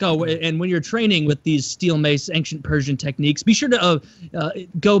be like, and when you're training with these steel mace ancient Persian techniques, be sure to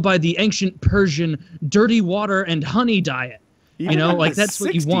go by the ancient Persian dirty water and honey diet. That's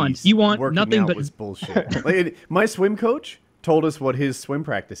what you want. You want nothing but was bullshit. My swim coach told us what his swim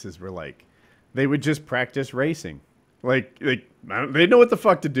practices were like. They would just practice racing. They know what the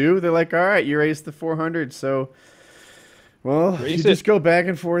fuck to do. They're like, all right, you raced the 400, so... Well, you just go back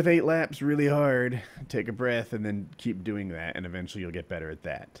and forth 8 laps really hard, take a breath, and then keep doing that, and eventually you'll get better at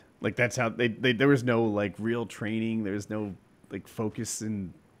that. Like, that's how there was no, like, real training. There was no, like, focus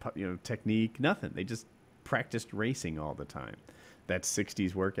and, technique, nothing. They just practiced racing all the time. That's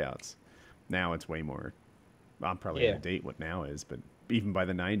 60s workouts. Now it's way more. I'm probably going to date what now is, but even by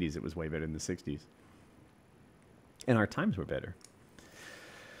the 90s, it was way better than the 60s. And our times were better.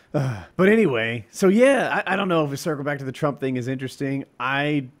 But anyway, so yeah, I don't know if we circle back to the Trump thing is interesting.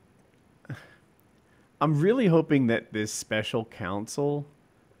 I'm really hoping that this special counsel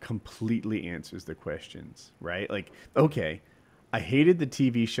completely answers the questions, right? Like, okay, I hated the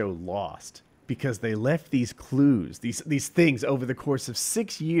TV show Lost because they left these clues, these things over the course of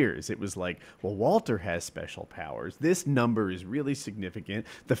 6 years. It was like, well, Walter has special powers. This number is really significant.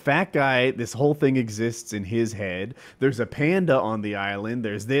 The fat guy, this whole thing exists in his head. There's a panda on the island.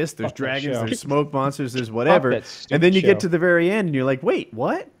 There's this, there's dragons, there's smoke monsters, there's whatever. And then you get to the very end and you're like, wait,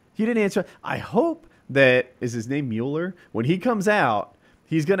 what? You didn't answer. I hope that, is his name Mueller? When he comes out,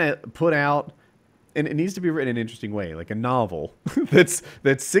 he's going to put out, and it needs to be written in an interesting way, like a novel that's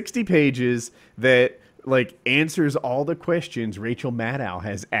 60 pages that like answers all the questions Rachel Maddow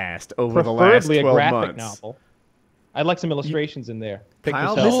has asked over the last 12 months. Preferably a graphic novel. I'd like some illustrations in there.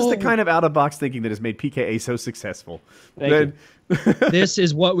 Kyle, this is the kind of out-of-box thinking that has made PKA so successful. Thank you. This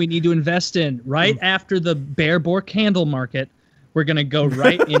is what we need to invest in. Right after the Bear Bore candle market, we're going to go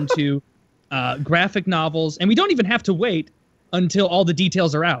right into graphic novels, and we don't even have to wait until all the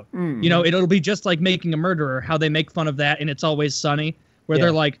details are out. It'll be just like Making a Murderer, how they make fun of that, and It's Always Sunny, where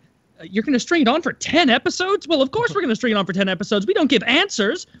they're like, you're going to string it on for 10 episodes? Well, of course we're going to string it on for 10 episodes. We don't give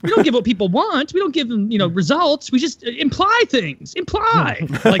answers. We don't give what people want. We don't give them, results. We just imply things. Imply.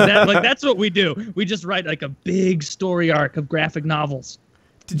 Like that. Like, that's what we do. We just write like a big story arc of graphic novels.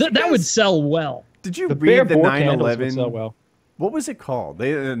 That would sell well. Did you read the 9/11? Sell well. What was it called? The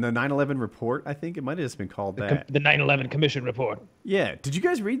 9/11 report, I think it might have just been called that. The 9/11 Commission report. Yeah. Did you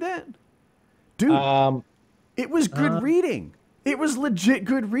guys read that? Dude, it was good reading. It was legit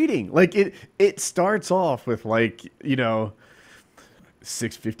good reading. Like, it starts off with, like,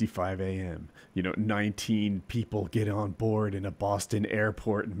 6:55 a.m. 19 people get on board in a Boston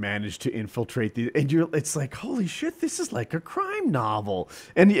airport and manage to infiltrate it's like, holy shit, this is like a crime novel.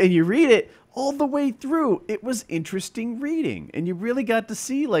 And you read it all the way through. It was interesting reading. And you really got to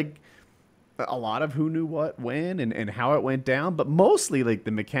see, like, a lot of who knew what when and how it went down, but mostly, like,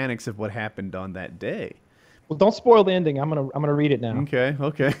 the mechanics of what happened on that day. Well, don't spoil the ending. I'm gonna read it now. Okay.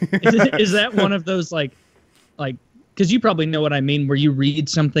 Is that one of those like, because you probably know what I mean, where you read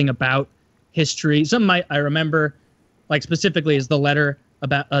something about history? Something I remember, like, specifically, is the letter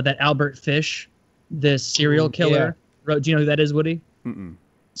about that Albert Fish, this serial killer, wrote. Do you know who that is, Woody? Mm-mm.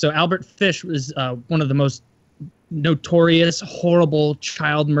 So Albert Fish was one of the most notorious, horrible,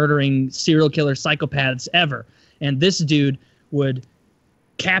 child-murdering serial killer psychopaths ever. And this dude would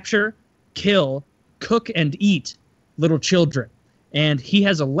capture, kill, cook, and eat little children. And he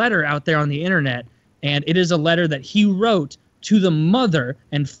has a letter out there on the internet, and it is a letter that he wrote to the mother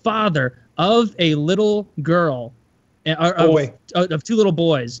and father of a little girl, of 2 little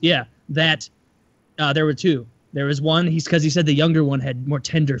boys. Yeah, that there were 2. There was one, because he said the younger one had more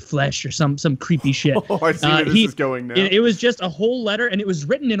tender flesh or some creepy shit. Oh, I see where this is going now. It was just a whole letter, and it was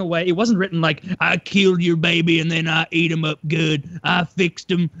written in a way. It wasn't written like, I killed your baby and then I ate him up good. I fixed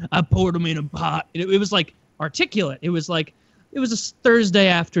him. I poured him in a pot. It was like articulate. It was like, it was a Thursday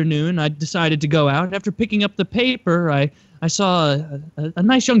afternoon. I decided to go out. After picking up the paper, I saw a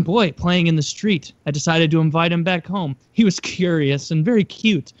nice young boy playing in the street. I decided to invite him back home. He was curious and very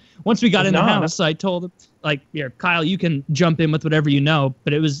cute. Once we got in the house, I told him, like, Kyle, you can jump in with whatever you know,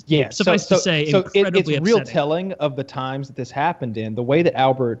 but it was, suffice to say, incredibly it's real telling of the times that this happened in. The way that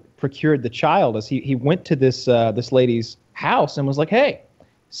Albert procured the child is he went to this lady's house and was like, hey,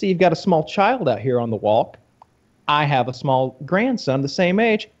 see, you've got a small child out here on the walk. I have a small grandson the same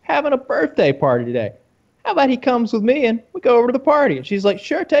age having a birthday party today. How about he comes with me and we go over to the party? And she's like,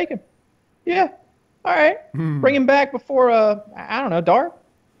 sure, take him. Yeah, all right. Bring him back before, I don't know, dark.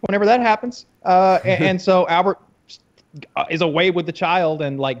 whenever that happens. And so Albert is away with the child,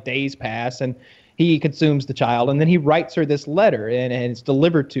 and like days pass, and he consumes the child, and then he writes her this letter, and it's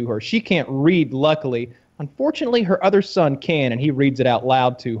delivered to her. She can't read, luckily. Unfortunately, her other son can, and he reads it out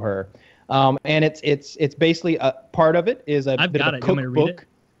loud to her. And it's basically a part of it is a I've bit got of a it. You want me to read cookbook. it?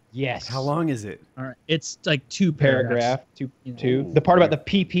 Yes. How long is it? All right. It's like two paragraphs. Two. The part about the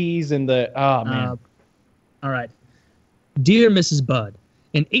PPs and the man. All right. Dear Mrs. Budd,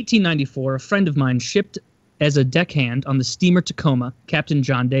 in 1894, a friend of mine shipped as a deckhand on the steamer Tacoma, Captain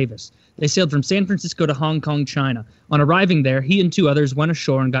John Davis. They sailed from San Francisco to Hong Kong, China. On arriving there, he and two others went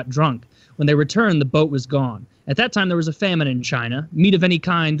ashore and got drunk. When they returned, the boat was gone. At that time, there was a famine in China. Meat of any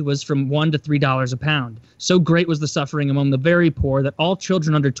kind was from $1 to $3 a pound. So great was the suffering among the very poor that all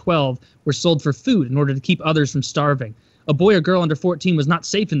children under 12 were sold for food in order to keep others from starving. A boy or girl under 14 was not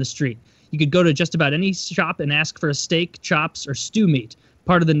safe in the street. You could go to just about any shop and ask for a steak, chops, or stew meat.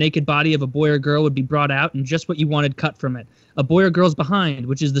 Part of the naked body of a boy or girl would be brought out and just what you wanted cut from it. A boy or girl's behind,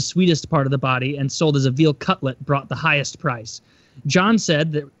 which is the sweetest part of the body and sold as a veal cutlet, brought the highest price. John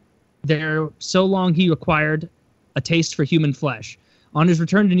said that there so long he acquired a taste for human flesh. On his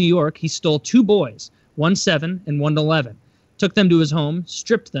return to New York, he stole two boys, one 7 and one 11, took them to his home,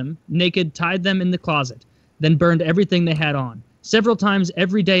 stripped them, naked, tied them in the closet, then burned everything they had on. Several times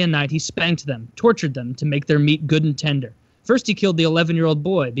every day and night he spanked them, tortured them to make their meat good and tender. First he killed the 11-year-old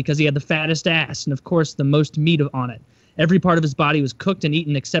boy because he had the fattest ass and, of course, the most meat on it. Every part of his body was cooked and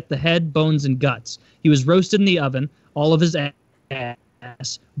eaten except the head, bones, and guts. He was roasted in the oven, all of his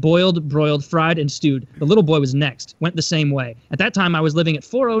ass, boiled, broiled, fried, and stewed. The little boy was next, went the same way. At that time, I was living at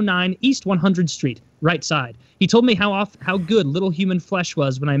 409 East 100th Street, right side. He told me how good little human flesh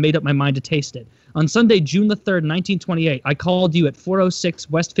was when I made up my mind to taste it. On Sunday, June the 3rd, 1928, I called you at 406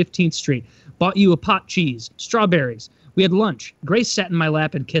 West 15th Street, bought you a pot cheese, strawberries. We had lunch. Grace sat in my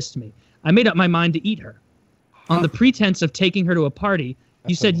lap and kissed me. I made up my mind to eat her. On the pretense of taking her to a party,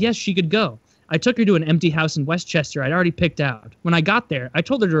 you said yes, she could go. I took her to an empty house in Westchester I'd already picked out. When I got there, I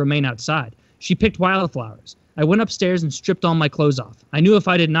told her to remain outside. She picked wildflowers. I went upstairs and stripped all my clothes off. I knew if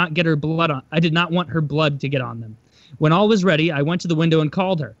I did not get her blood on, I did not want her blood to get on them. When all was ready, I went to the window and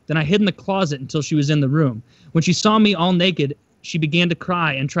called her. Then I hid in the closet until she was in the room. When she saw me all naked, she began to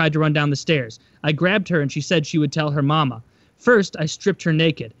cry and tried to run down the stairs. I grabbed her and she said she would tell her mama. First, I stripped her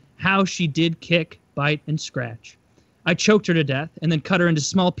naked. How she did kick, bite, and scratch. I choked her to death and then cut her into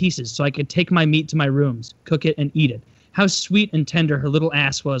small pieces so I could take my meat to my rooms, cook it, and eat it. How sweet and tender her little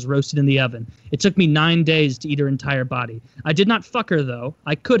ass was roasted in the oven. It took me 9 days to eat her entire body. I did not fuck her, though.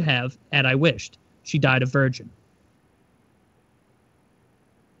 I could have, had I wished. She died a virgin.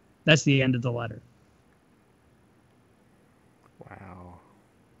 That's the end of the letter. Wow.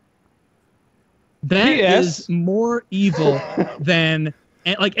 That is more evil than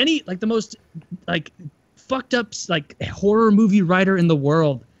the most fucked up horror movie writer in the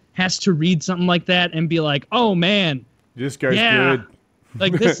world has to read something like that and be like, oh man, this guy's good.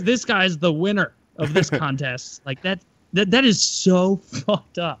 Like this guy's the winner of this contest. Like that is so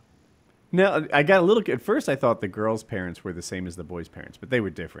fucked up. Now I got a little. At first, I thought the girl's parents were the same as the boy's parents, but they were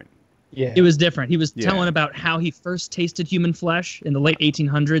different. Yeah, it was different. He was telling about how he first tasted human flesh in the late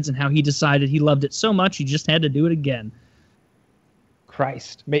 1800s and how he decided he loved it so much he just had to do it again.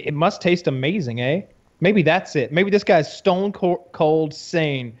 Christ, it must taste amazing, eh? Maybe that's it. Maybe this guy's stone cold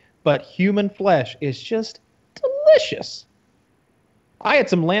sane, but human flesh is just delicious. I had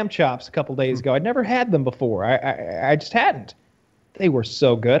some lamb chops a couple days ago. I'd never had them before. I just hadn't. They were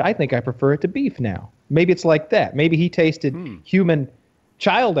so good. I think I prefer it to beef now. Maybe it's like that. Maybe he tasted human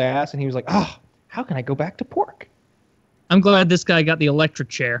child ass and he was like, oh, how can I go back to pork? I'm glad this guy got the electric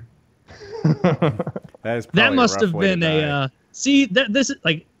chair. That must have been this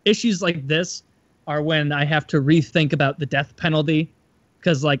issues like this are when I have to rethink about the death penalty,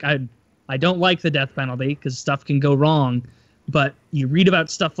 because I don't like the death penalty because stuff can go wrong. But you read about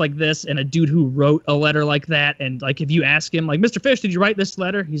stuff like this and a dude who wrote a letter like that, and if you ask him, Mr. Fish, did you write this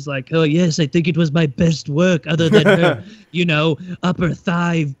letter? He's like, oh yes, I think it was my best work other than her, upper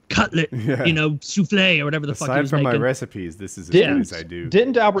thigh cutlet, souffle or whatever the fuck he was making. Aside from my recipes, this is as good as I do.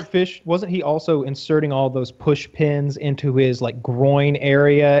 Didn't Albert Fish, wasn't he also inserting all those push pins into his groin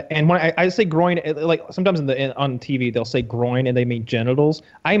area? And when I say groin, sometimes on TV they'll say groin and they mean genitals.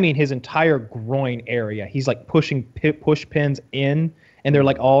 I mean his entire groin area. He's pushing push pins in, and they're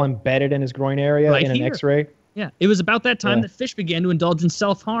all embedded in his groin area in an X-ray. Yeah, it was about that time that Fish began to indulge in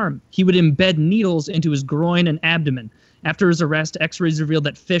self-harm. He would embed needles into his groin and abdomen. After his arrest, X-rays revealed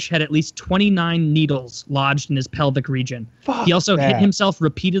that Fish had at least 29 needles lodged in his pelvic region. He also hit himself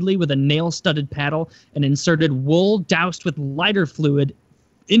repeatedly with a nail-studded paddle and inserted wool doused with lighter fluid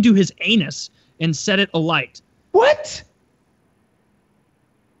into his anus and set it alight. What?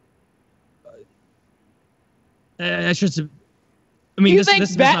 I should. I mean, You this think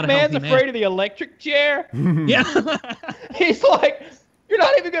is not a Batman's healthy afraid man. of the electric chair? Yeah. He's like, you're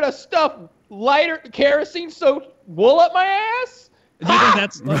not even gonna stuff lighter kerosene-soaked wool up my ass? Do you think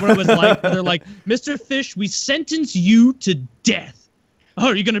that's what it was like? They're like, Mr. Fish, we sentence you to death. Oh,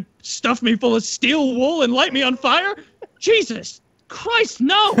 are you going to stuff me full of steel wool and light me on fire? Jesus Christ,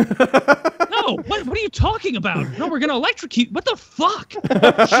 no. No, what are you talking about? No, we're going to electrocute. What the fuck?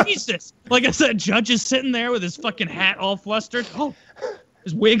 Jesus. Like I said, Judge is sitting there with his fucking hat all flustered. Oh,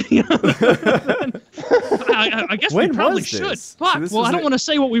 his wig. I guess When we probably was should. this? Fuck. So this well, was I don't want to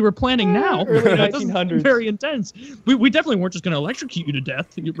say what we were planning now. Early This is 1900s. Very intense. We definitely weren't just going to electrocute you to death.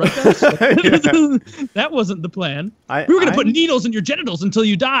 Right, guys? That wasn't the plan. We were going to put needles in your genitals until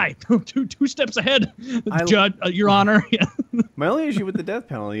you die. Two steps ahead, Judge, Your Honor. My only issue with the death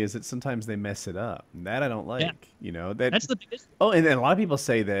penalty is that sometimes they mess it up. And that I don't like. Yeah. You know, That's the biggest. Oh, and then a lot of people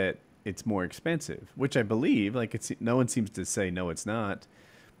say that it's more expensive, which I believe. Like, no one seems to say no, it's not.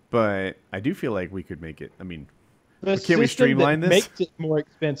 But I do feel like we could make it. I mean, The can't we system streamline that this? makes it more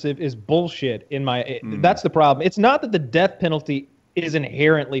expensive is bullshit. That's the problem. It's not that the death penalty is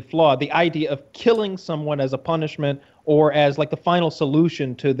inherently flawed. The idea of killing someone as a punishment or as like the final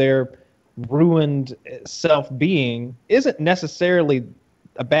solution to their ruined self-being isn't necessarily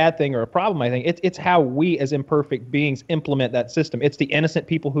a bad thing or a problem. I think it's how we as imperfect beings implement that system. It's the innocent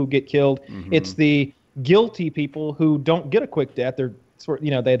people who get killed. It's the guilty people who don't get a quick death. They're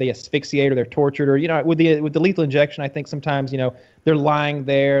they asphyxiate or they're tortured, or with the lethal injection, I think sometimes they're lying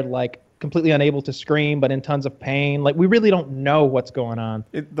there like completely unable to scream but in tons of pain. Like, we really don't know what's going on.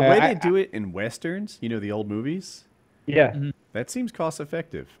 The way they do it in westerns, the old movies, Yeah. that seems cost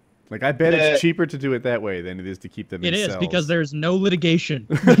effective. Like, I bet it's cheaper to do it that way than it is to keep them in cells. It is, because there's no litigation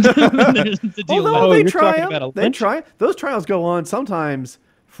to deal Although with. they you're try talking them. about a They lynch? try. Those trials go on sometimes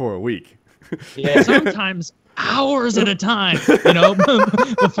for a week. Yeah. Sometimes hours at a time,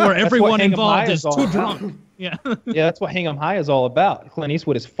 before everyone Hang 'em High involved is all too about. drunk. Yeah. Yeah, that's what Hang 'em High is all about. Clint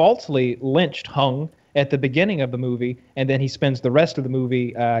Eastwood is falsely hung at the beginning of the movie, and then he spends the rest of the movie,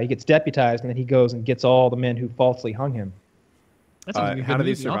 he gets deputized, and then he goes and gets all the men who falsely hung him. That sounds like a How good do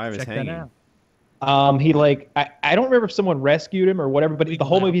they movie. I'll survive his check that hanging? out. I don't remember if someone rescued him or whatever, but the Legal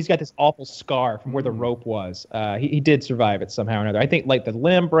whole now. movie he's got this awful scar from where the rope was. He did survive it somehow or another. I think like the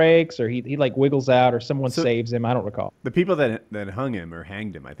limb breaks or he like wiggles out or someone saves him. I don't recall. The people that hung him or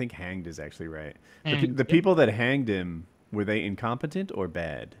hanged him, I think hanged is actually right. Hanged, The yep. people that hanged him, were they incompetent or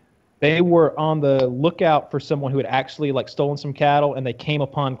bad? They were on the lookout for someone who had actually like stolen some cattle, and they came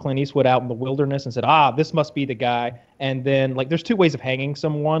upon Clint Eastwood out in the wilderness and said, this must be the guy. And then like there's two ways of hanging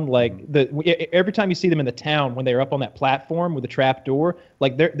someone. Like every time you see them in the town when they're up on that platform with the trap door,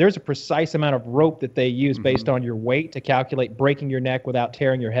 like there's a precise amount of rope that they use based on your weight to calculate breaking your neck without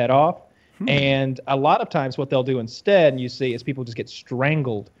tearing your head off. And a lot of times what they'll do instead, you see, is people just get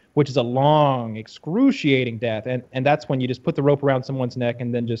strangled, which is a long, excruciating death. And that's when you just put the rope around someone's neck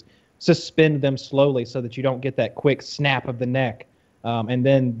and then just suspend them slowly so that you don't get that quick snap of the neck. And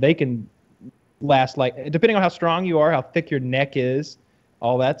then they can last, like, depending on how strong you are, how thick your neck is,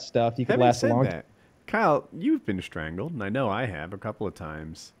 all that stuff, you can Having last a said long that, time. Kyle, you've been strangled, and I know I have a couple of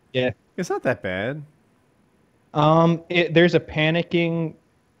times. Yeah. It's not that bad. There's a panicking,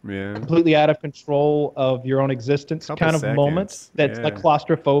 Yeah. completely out of control of your own existence Couple kind of seconds, moment that's like yeah.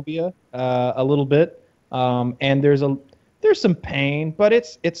 claustrophobia a little bit. And there's some pain, but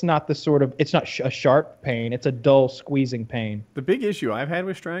it's not the sort of, it's not a sharp pain. It's a dull squeezing pain. The big issue I've had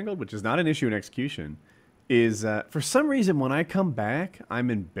with strangled, which is not an issue in execution, is for some reason when I come back, I'm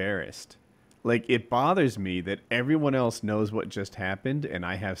embarrassed. Like, it bothers me that everyone else knows what just happened and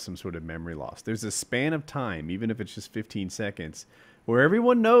I have some sort of memory loss. There's a span of time, even if it's just 15 seconds, where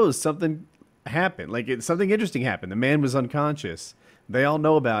everyone knows something happened. Like, something interesting happened. The man was unconscious. They all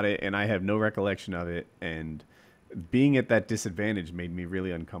know about it, and I have no recollection of it. And being at that disadvantage made me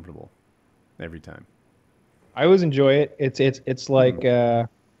really uncomfortable every time. I always enjoy it. It's like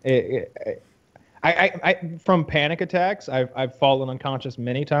I from panic attacks, I've fallen unconscious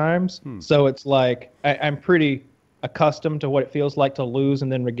many times. So it's like I'm pretty accustomed to what it feels like to lose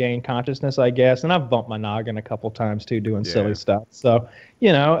and then regain consciousness, I guess. And I've bumped my noggin a couple times too, doing silly stuff. So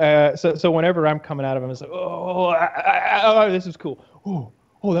so whenever I'm coming out of them, it's like, this is cool.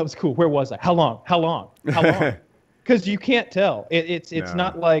 Oh, that was cool. Where was I? How long? Because you can't tell. It's No.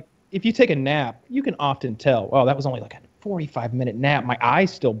 not like if you take a nap, you can often tell. Oh, that was only like a 45-minute nap. My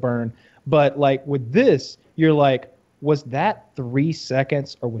eyes still burn. But like with this, you're like, was that 3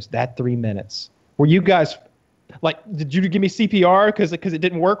 seconds or was that 3 minutes? Were you guys Like, did you give me CPR because it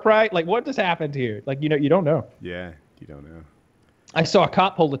didn't work right? Like, what just happened here? Like, you don't know. Yeah, you don't know. I saw a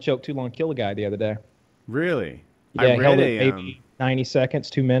cop hold a choke too long, kill a guy the other day. Really? Yeah, he held it maybe 90 seconds,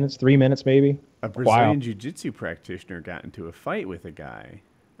 2 minutes, 3 minutes maybe. A Brazilian jiu-jitsu practitioner got into a fight with a guy.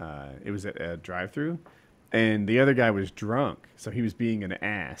 It was at a drive-thru, and the other guy was drunk, so he was being an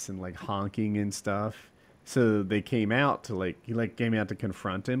ass and like honking and stuff. So they came out to came out to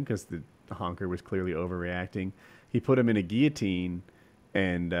confront him because the honker was clearly overreacting. He put him in a guillotine,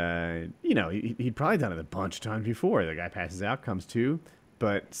 and he'd probably done it a bunch of times before. The guy passes out, comes to,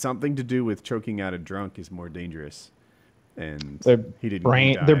 but something to do with choking out a drunk is more dangerous. And he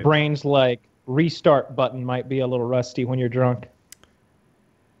didn't. Their brain's like restart button might be a little rusty when you're drunk.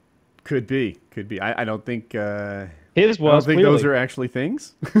 Could be. I don't think. His was. I don't think clearly. those are actually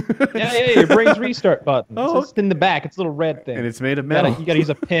things. yeah. Your brain's restart button. It's just in the back. It's a little red thing. And it's made of metal. You gotta use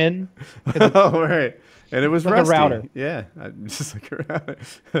a pin. Oh, right. And it was like rusty. a router. Yeah, just like a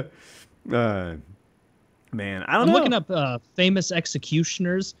router. Man, I don't know. know. I'm looking up famous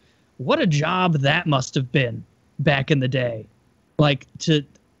executioners. What a job that must have been back in the day.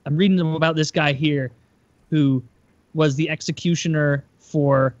 I'm reading about this guy here who was the executioner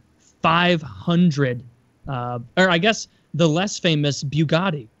for 500, or I guess the less famous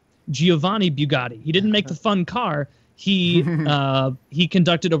Bugatti, Giovanni Bugatti. He didn't make the fun car. He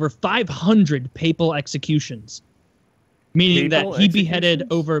conducted over 500 papal executions, meaning that he beheaded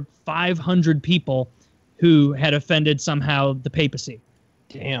over 500 people who had offended somehow the papacy.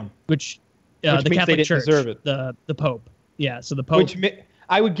 Damn. Which the Catholic Church, deserve it. the Pope. Yeah, so the Pope. Which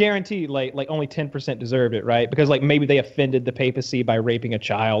I would guarantee, like only 10% deserved it, right? Because like maybe they offended the papacy by raping a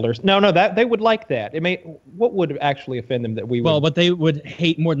child, or that they would like that. What would actually offend them that we would? Well, what they would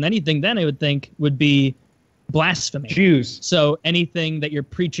hate more than anything, then I would think, would be blasphemy. Jews. So anything that you're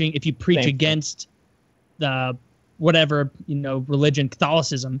preaching, if you preach against the whatever religion,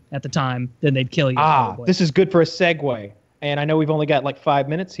 Catholicism at the time, then they'd kill you. Probably. This is good for a segue. And I know we've only got like 5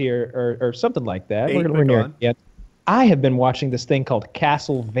 minutes here, or something like that. We're near it yet. I have been watching this thing called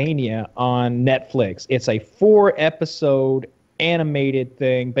Castlevania on Netflix. It's a 4-episode animated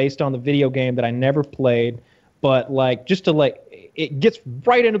thing based on the video game that I never played, but it gets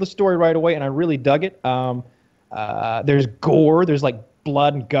right into the story right away, and I really dug it. There's gore, there's like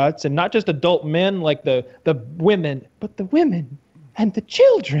blood and guts, and not just adult men like the women, but the women and the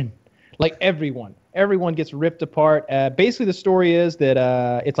children, like everyone. Everyone gets ripped apart. Basically, the story is that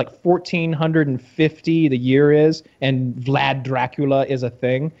it's like 1450 the year is, and Vlad Dracula is a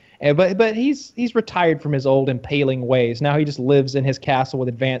thing. But he's retired from his old impaling ways. Now he just lives in his castle with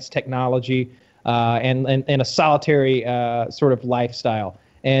advanced technology and a solitary sort of lifestyle.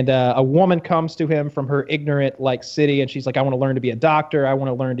 And a woman comes to him from her ignorant city, and she's like, I want to learn to be a doctor. I want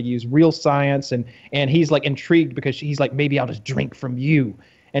to learn to use real science. And he's like intrigued because he's like, maybe I'll just drink from you.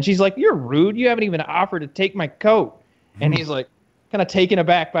 And she's like, you're rude. You haven't even offered to take my coat. And he's like, kind of taken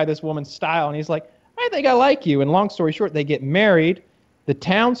aback by this woman's style. And he's like, I think I like you. And long story short, they get married. The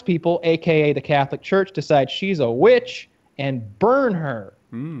townspeople, a.k.a. the Catholic Church, decide she's a witch and burn her.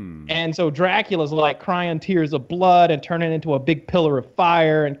 And so Dracula's like crying tears of blood and turning into a big pillar of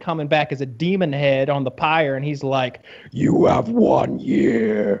fire and coming back as a demon head on the pyre. And he's like, you have 1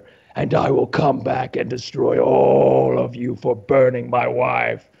 year. And I will come back and destroy all of you for burning my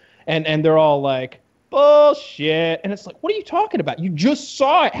wife. And they're all like, bullshit. And it's like, what are you talking about? You just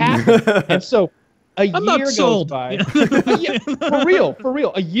saw it happen. And so a year goes by. Yeah, for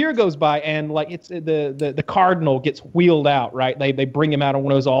real. A year goes by, and it's the cardinal gets wheeled out, right? They bring him out on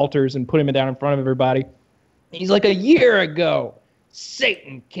one of those altars and put him down in front of everybody. He's like, a year ago,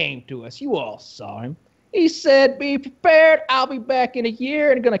 Satan came to us. You all saw him. He said, be prepared. I'll be back in a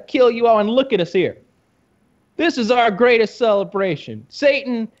year and going to kill you all. And look at us here. This is our greatest celebration.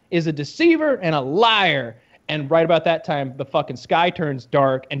 Satan is a deceiver and a liar. And right about that time, the fucking sky turns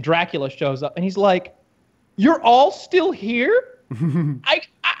dark and Dracula shows up. And he's like, you're all still here? I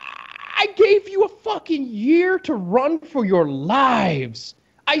gave you a fucking year to run for your lives.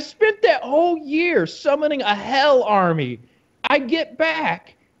 I spent that whole year summoning a hell army. I get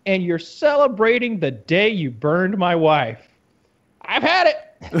back. And you're celebrating the day you burned my wife. I've had it.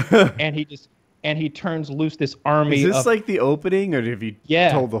 and he turns loose this army. Is this like the opening, or have you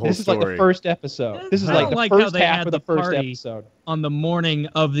told the whole story? This is like the first episode. This is like the first half of the first episode. On the morning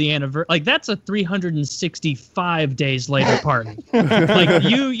of the anniversary, that's a 365 days later party.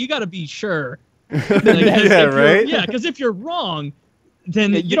 You got to be sure. Right? Yeah, because if you're wrong,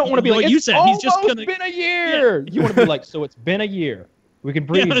 then you don't want to be like you said, he's just been a year. Yeah. You want to be like, so it's been a year. We can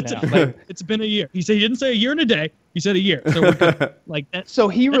breathe now. Like, it's been a year. He said he didn't say a year and a day. He said a year. So we're good. Like that. So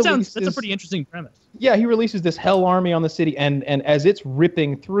that's a pretty interesting premise. Yeah, he releases this hell army on the city, and as it's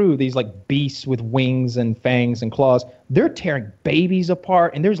ripping through these like beasts with wings and fangs and claws, they're tearing babies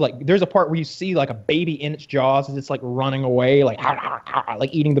apart. And there's a part where you see like a baby in its jaws as it's like running away, like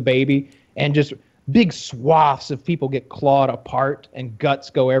eating the baby, and just big swaths of people get clawed apart and guts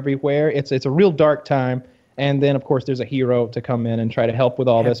go everywhere. It's a real dark time. And then, of course, there's a hero to come in and try to help with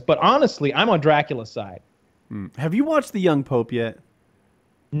all this. But honestly, I'm on Dracula's side. Have you watched The Young Pope yet?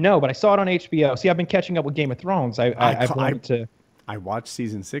 No, but I saw it on HBO. See, I've been catching up with Game of Thrones. I've wanted to. I watched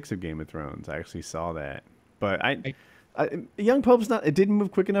season 6 of Game of Thrones. I actually saw that. But Young Pope's not. It didn't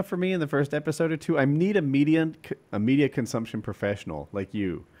move quick enough for me in the first episode or two. I need a media consumption professional like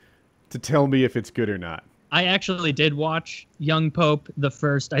you to tell me if it's good or not. I actually did watch Young Pope the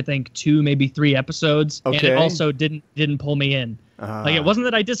first, I think, 2, maybe 3 episodes, and it also didn't pull me in. Like, it wasn't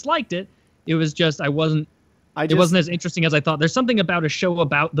that I disliked it; it was just it wasn't as interesting as I thought. There's something about a show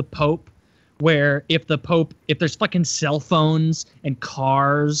about the Pope where if there's fucking cell phones and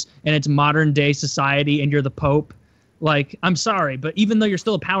cars and it's modern day society and you're the Pope, like, I'm sorry, but even though you're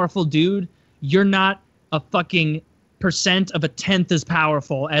still a powerful dude, you're not a fucking percent of a tenth as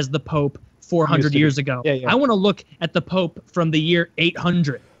powerful as the Pope 400 years ago. Yeah. I want to look at the Pope from the year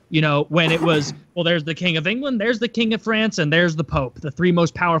 800, when it was, well, there's the King of England, there's the King of France, and there's the Pope, the 3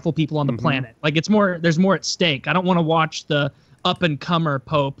 most powerful people on the planet. Like, there's more at stake. I don't want to watch the up-and-comer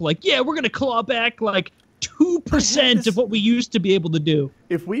Pope, like, yeah, we're going to claw back, like, 2% of what we used to be able to do.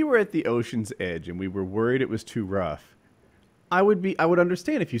 If we were at the ocean's edge and we were worried it was too rough, I would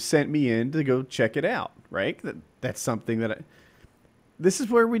understand if you sent me in to go check it out, right? That's something that this is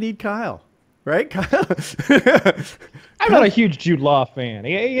where we need Kyle. Right, Kyle? I'm not a huge Jude Law fan.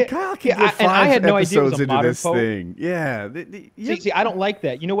 Kyle can get 5 I had no idea it was a into modern this Pope. thing. Yeah. See, I don't like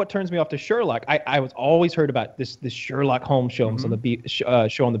that. You know what turns me off to Sherlock? I was always heard about this Sherlock Holmes show on the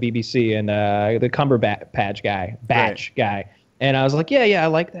show on the BBC, and the Cumberbatch guy. And I was like, yeah, I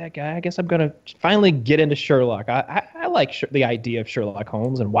like that guy. I guess I'm gonna finally get into Sherlock. I like the idea of Sherlock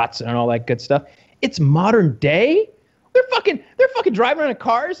Holmes and Watson and all that good stuff. It's modern day. They're fucking driving around in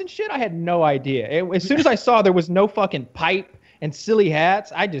cars and shit. I had no idea. As soon as I saw there was no fucking pipe and silly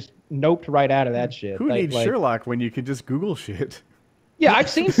hats, I just noped right out of that shit. Who needs Sherlock when you can just Google shit? Yeah, I've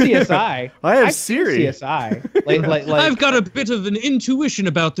seen CSI. I've Siri. Seen CSI. I've got a bit of an intuition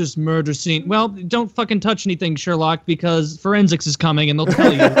about this murder scene. Well, don't fucking touch anything, Sherlock, because forensics is coming and they'll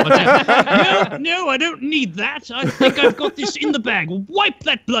tell you. No, I don't need that. I think I've got this in the bag. Wipe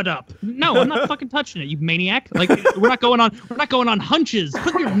that blood up. No, I'm not fucking touching it, you maniac. Like, we're not going on hunches.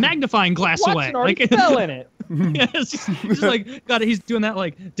 Put your magnifying glass away. Watson already fell in it. Yeah, he's like, he's doing that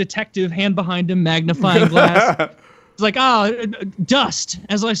like detective hand behind him, magnifying glass. It's like, dust,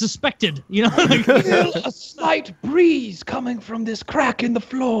 as I suspected, Like, a slight breeze coming from this crack in the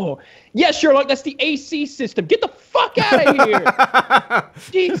floor. Yes, Sherlock, that's the AC system. Get the fuck out of here.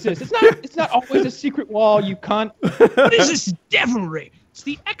 Jesus, it's not always a secret wall, you cunt. What is this devilry? It's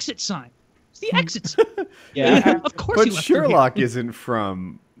the exit sign. It's the exit sign. Yeah, of course. But Sherlock isn't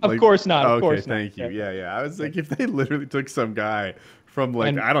from. Of course not. Of okay, course thank not. you. Yeah. I was like, if they literally took some guy from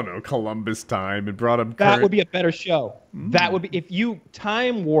I don't know, Columbus time and brought him. That would be a better show. That would be if you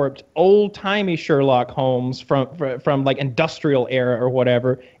time warped old timey Sherlock Holmes from like industrial era or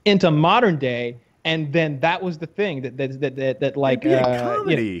whatever into modern day, and then that was the thing that like He'd be a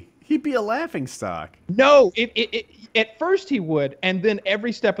comedy. He'd be a laughing stock. No, at first he would, and then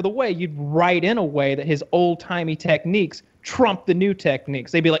every step of the way you'd write in a way that his old timey techniques trump the new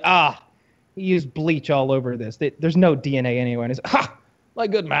techniques. They'd be like, he used bleach all over this. There's no DNA anywhere. And it's, my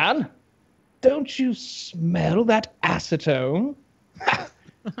good man, don't you smell that acetone?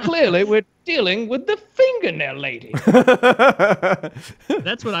 Clearly, we're dealing with the fingernail lady.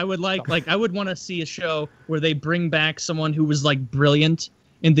 That's what I would like. Like, I would want to see a show where they bring back someone who was, like, brilliant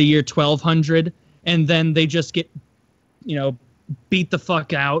in the year 1200, and then they just get, beat the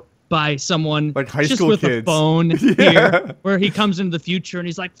fuck out by someone like high just school with kids. a phone here, where he comes into the future and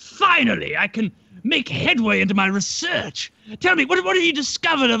he's like, finally, I can make headway into my research. Tell me, what have you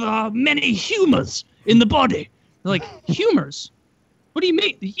discovered of our many humors in the body? They're like, humors? What do you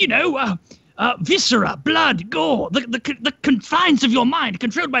mean? Viscera, blood, gore, the confines of your mind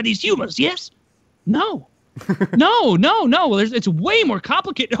controlled by these humors, yes? No. No. It's way more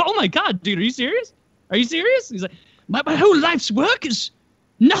complicated. Oh my God, dude, are you serious? He's like, my whole life's work is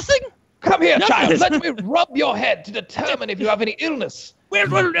nothing? Come here, child. Let me rub your head to determine if you have any illness.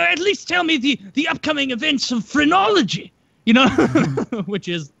 Well, at least tell me the upcoming events of phrenology, which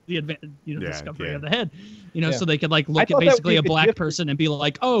is discovery of the head. Yeah. So they could like I look at thought that would basically be a a good black gift. person and be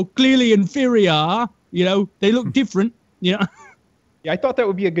like, oh, clearly inferior. They look different. Yeah, I thought that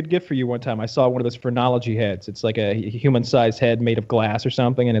would be a good gift for you one time. I saw one of those phrenology heads. It's like a human-sized head made of glass or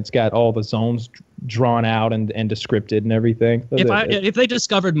something, and it's got all the zones drawn out and descripted and everything. If they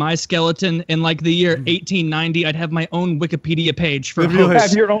discovered my skeleton in like the year 1890, I'd have my own Wikipedia page for They'd be like, hoax.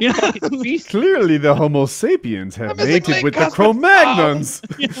 have your own fucking beast. Clearly, the Homo sapiens have missing mated link with the comes from Cro-Magnons.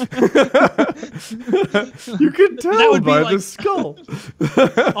 You can tell would be by like- the skull.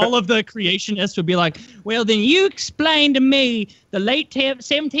 All of the creationists would be like, well, then you explain to me the late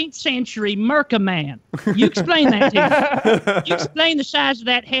 17th century Merca man. You explain that to me. You explain the size of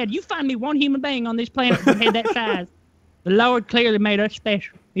that head. You find me one human being on this planet who had that size. The Lord clearly made us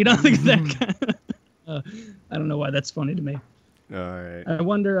special. That I don't know why that's funny to me. All right. I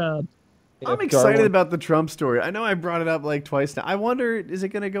wonder. I'm excited about the Trump story. I know I brought it up like twice now. I wonder, is it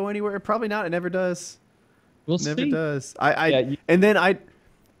going to go anywhere? Probably not. It never does. We'll Never see. does. Yeah, And then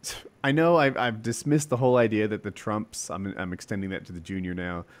I know I've dismissed the whole idea that the Trumps, I'm extending that to the junior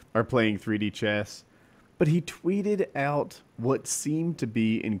now, are playing 3D chess. But he tweeted out what seemed to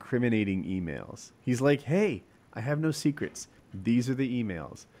be incriminating emails. He's like, hey, I have no secrets. These are the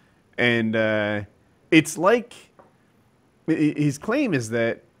emails. And it's like his claim is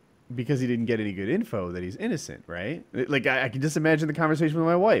that because he didn't get any good info that he's innocent, right? Like I can just imagine the conversation with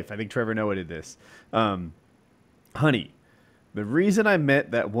my wife. I think Trevor Noah did this. Honey, the reason I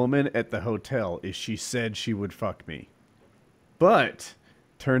met that woman at the hotel is she said she would fuck me. But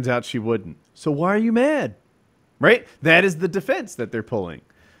turns out she wouldn't. So why are you mad? Right? That is the defense that they're pulling.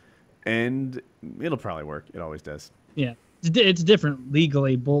 And it'll probably work. It always does. Yeah, it's different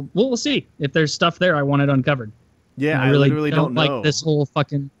legally. We'll see if there's stuff there. I want it uncovered. Yeah, And I really literally don't know. like this whole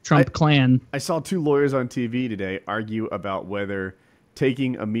fucking Trump clan. I saw two lawyers on TV today argue about whether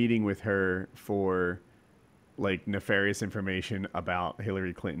taking a meeting with her for like nefarious information about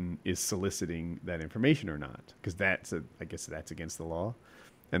Hillary Clinton is soliciting that information or not, because I guess that's against the law.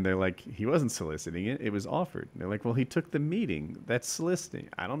 And they're like, he wasn't soliciting it; it was offered. And they're like, well, he took the meeting. That's soliciting.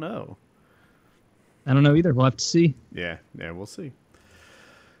 I don't know. I don't know either. We'll have to see. Yeah, we'll see.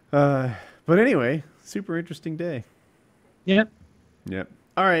 But anyway, super interesting day. Yep. Yep.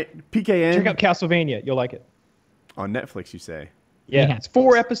 All right, PKN Check out Castlevania. You'll like it. on Netflix. You say? Yeah, Yeah. it's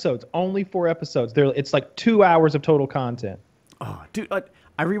 4 episodes. Only 4 episodes. It's like 2 hours of total content. Oh, dude,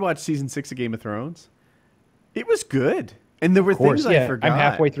 I rewatched season 6 of Game of Thrones. It was good, and there were things I forgot. I'm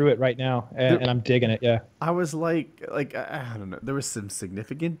halfway through it right now, and I'm digging it. Yeah. I was like I don't know. There was some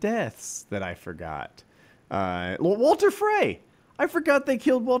significant deaths that I forgot. Walter Frey. I forgot they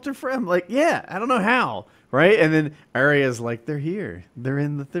killed Walter Frey. I'm like, yeah, I don't know how, right? And then Arya's like, they're here. They're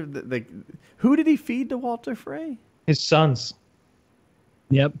in the who did he feed to Walter Frey? His sons.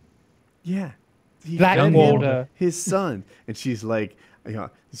 Yep. Yeah, he Blackwater. fed him his son, and she's like,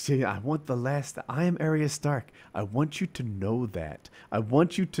 I want the last. I am Arya Stark. I want you to know that. I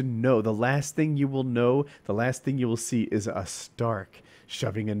want you to know the last thing you will know, the last thing you will see is a Stark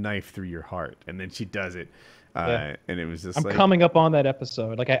shoving a knife through your heart, and then she does it, and it was just. I'm like, coming up on that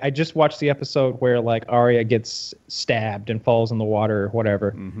episode. Like I just watched the episode where like Arya gets stabbed and falls in the water or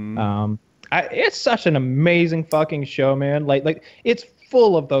whatever. Mm-hmm. It's such an amazing fucking show, man. Like it's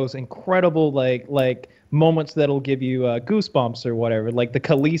full of those incredible like moments that'll give you goosebumps or whatever. Like the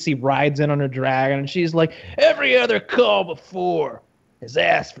Khaleesi rides in on a dragon and she's like, every other call before has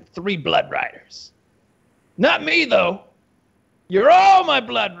asked for 3 blood riders. Not me though. You're all my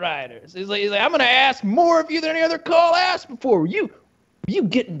blood riders. He's like I'm gonna ask more of you than any other call asked before. You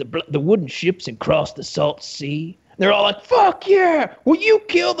get in the wooden ships and cross the salt sea. They're all like, fuck yeah! Will you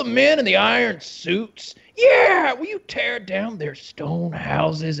kill the men in the iron suits? Yeah! Will you tear down their stone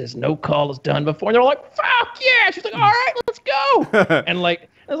houses as no call has done before? And they're all like, fuck yeah! She's like, all right, let's go! And like,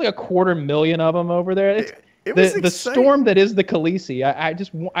 there's like 250,000 of them over there. It was the exciting. storm that is the Khaleesi.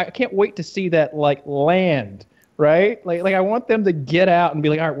 I can't wait to see that like land, right? Like I want them to get out and be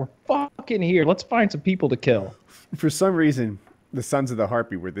like, all right, we're fucking here. Let's find some people to kill. For some reason, the Sons of the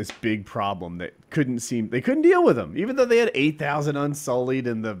Harpy were this big problem that they couldn't deal with them, even though they had 8,000 Unsullied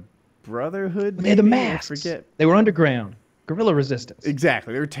and the Brotherhood. They had the maybe? I masks. forget. They were underground. Guerrilla resistance.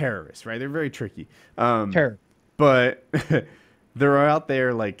 Exactly. They were terrorists, right? They're very tricky. Terror. But they're out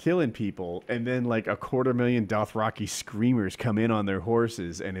there like killing people, and then like 250,000 Dothraki screamers come in on their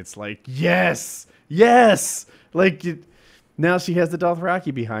horses, and it's like, yes. Like now she has the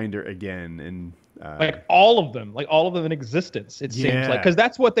Dothraki behind her again, and Like all of them in existence, it seems like, because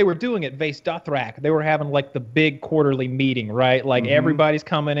that's what they were doing at Vase Dothrak. They were having like the big quarterly meeting, right? Like everybody's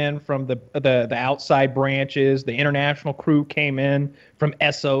coming in from the outside branches. The international crew came in from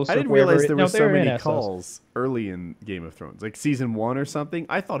Essos. I didn't realize there were so many calls early in Game of Thrones, like season 1 or something.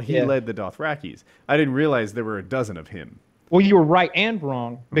 I thought he led the Dothrakis. I didn't realize there were a dozen of him. Well, you were right and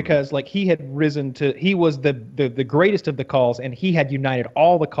wrong, because like he had risen to, he was the greatest of the calls, and he had united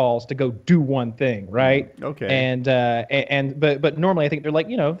all the calls to go do one thing, right? Okay. But normally I think they're like,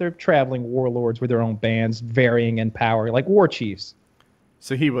 they're traveling warlords with their own bands, varying in power, like war chiefs.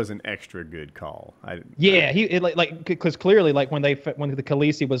 So he was an extra good call. Because clearly, like when the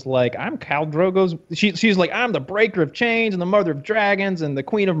Khaleesi was like, "I'm Khal Drogo's," she's like, "I'm the breaker of chains and the mother of dragons and the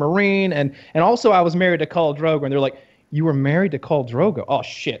queen of Meereen, and also I was married to Khal Drogo," and they're like, "You were married to Khal Drogo? Oh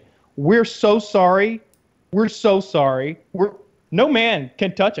shit, we're so sorry. We're so sorry. No man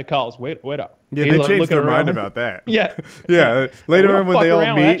can touch a Khal's widow." Yeah, they changed their mind about that. Yeah. Yeah. Later on, when they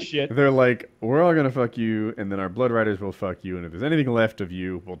all meet, shit. They're like, "We're all gonna fuck you, and then our blood riders will fuck you, and if there's anything left of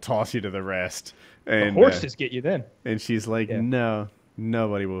you, we'll toss you to the rest." And the horses get you then. And she's like, "No,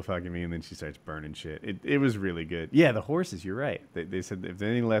 nobody will fucking me." And then she starts burning shit. It was really good. Yeah, the horses. You're right. They said if there's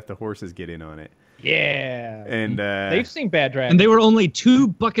anything left, the horses get in on it. Yeah. And they've seen bad dragons. And they were only 2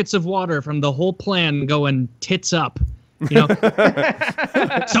 buckets of water from the whole plan going tits up.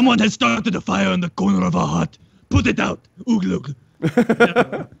 Someone has started a fire in the corner of our hut. Put it out. Ooglug.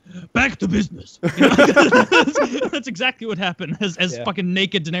 Back to business. That's exactly what happened as fucking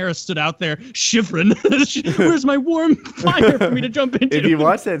naked Daenerys stood out there shivering. Where's my warm fire for me to jump into? If you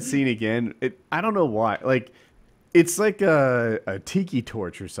watch that scene again, I don't know why. Like, it's like a tiki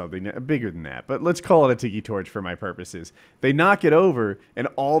torch or something, bigger than that. But let's call it a tiki torch for my purposes. They knock it over, and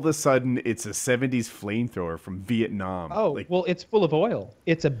all of a sudden, it's a 70s flamethrower from Vietnam. Oh, well, it's full of oil.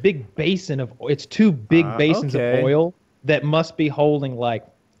 It's a big basin of. It's 2 big basins of oil that must be holding like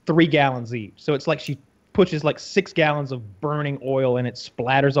 3 gallons each. So it's like she pushes like 6 gallons of burning oil, and it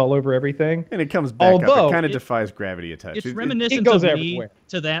splatters all over everything. And it comes back up. It kind of defies gravity a touch. It's reminiscent it goes of everywhere. me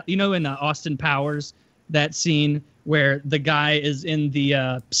to that. In Austin Powers, that scene where the guy is in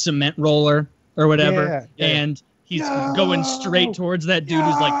the cement roller or whatever, and he's going straight towards that dude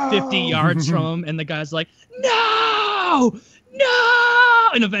who's like 50 yards from him, and the guy's like, no!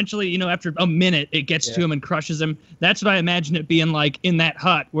 And eventually, after a minute, it gets to him and crushes him. That's what I imagine it being like in that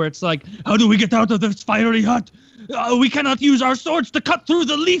hut, where it's like, how do we get out of this fiery hut? We cannot use our swords to cut through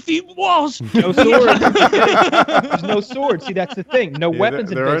the leafy walls. No swords. There's no swords. See, that's the thing. No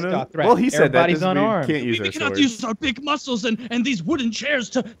weapons in Vase Dothrak. Well, he said everybody's that unarmed. We can't use We our cannot swords. use our big muscles and these wooden chairs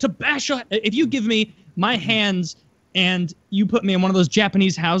to bash us. If you give me my hands and you put me in one of those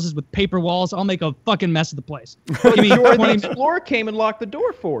Japanese houses with paper walls, I'll make a fucking mess of the place. Give me Dora the 20 Explorer came and locked the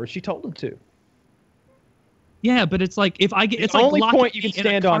door for her. She told him to. Yeah, but it's like if I get it's the like only locking point you can me in a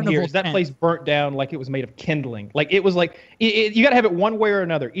stand on here carnival is that tent. place burnt down like it was made of kindling. Like it was like you got to have it one way or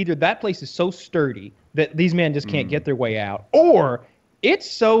another. Either that place is so sturdy that these men just can't get their way out, or it's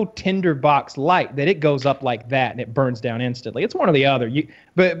so tinderbox light that it goes up like that and it burns down instantly. It's one or the other.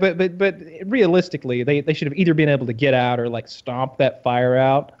 But realistically, they should have either been able to get out or like stomp that fire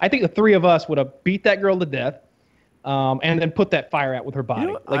out. I think the 3 of us would have beat that girl to death, and then put that fire out with her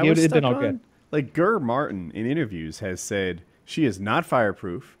body. Like it would have been all good. Like Gur Martin in interviews has said she is not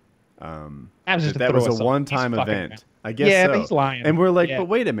fireproof. That was a one-time event. I guess yeah, so. but he's lying. And we're like, but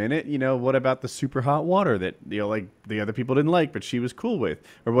wait a minute, what about the super hot water that like the other people didn't like, but she was cool with?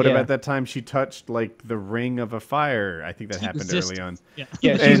 Or what about that time she touched like the ring of a fire? I think that happened early on.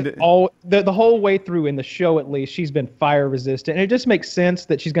 Yeah, she's the whole way through in the show at least, she's been fire resistant, and it just makes sense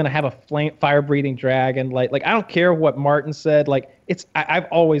that she's gonna have a fire breathing dragon. Like I don't care what Martin said. Like I've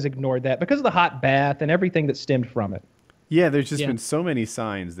always ignored that because of the hot bath and everything that stemmed from it. Yeah, there's just been so many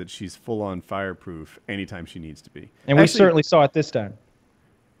signs that she's full-on fireproof anytime she needs to be. And we certainly saw it this time.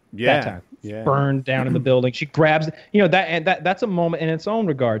 Yeah. That time. Burned down in the building. She grabs, that's a moment in its own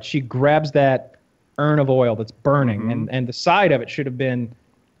regard. She grabs that urn of oil that's burning, and the side of it should have been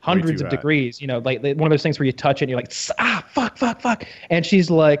hundreds of degrees. Like one of those things where you touch it and you're like, fuck. And she's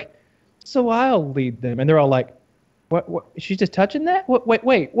like, so I'll lead them. And they're all like, what? She's just touching that?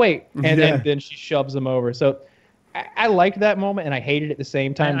 Wait. And then she shoves them over. So I liked that moment, and I hated it at the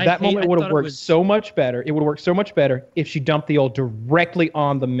same time. That moment would have worked so much better. It would have worked so much better if she dumped the oil directly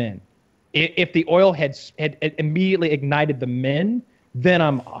on the men. If the oil had immediately ignited the men, then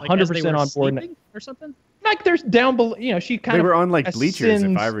I'm 100% on board. Or something? like there's down below. You know, she kind They of were on like bleachers, if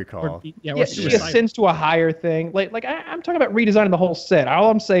I ascends- recall. Yeah, she ascends to a higher thing. Like I'm talking about redesigning the whole set. All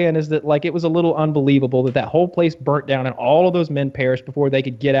I'm saying is that like it was a little unbelievable that whole place burnt down and all of those men perished before they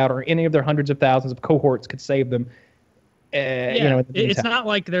could get out, or any of their hundreds of thousands of cohorts could save them. You know, it's not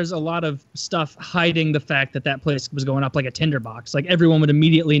like there's a lot of stuff hiding the fact that that place was going up like a tinderbox. Like everyone would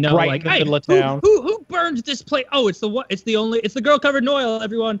immediately know, Right like, in the hey, middle of town. who burned this place? Oh, it's the girl covered in oil.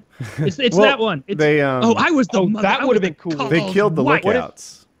 Everyone, it's Well, that one. It's, they, I was the mother. that I would was have been the cool. They Carl's killed the wife.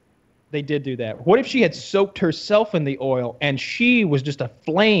 lookouts. They did do that. What if she had soaked herself in the oil and she was just a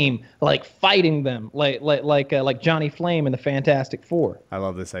flame, like fighting them, like Johnny Flame in the Fantastic Four? I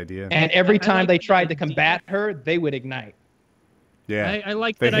love this idea. And every I time like they the tried to idea. combat her, they would ignite. Yeah, I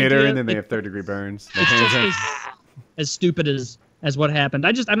like they that hit her idea. and then they It- have third-degree burns. Their It's hands just are- as stupid as what happened.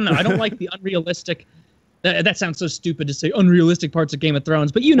 I don't know. I don't like the unrealistic. That sounds so stupid to say unrealistic parts of Game of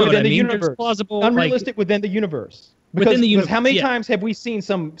Thrones, but you know Within what I the mean. universe. There's plausible, Unrealistic within the universe. Because, Within the because how many universe, yeah. times have we seen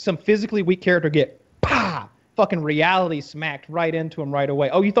some physically weak character get fucking reality smacked right into him right away?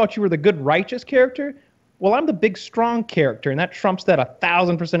 Oh, you thought you were the good righteous character? Well, I'm the big strong character, and that trumps that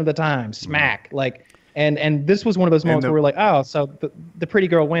 1,000% of the time. Smack. Like, and this was one of those moments where we're like, oh, so the pretty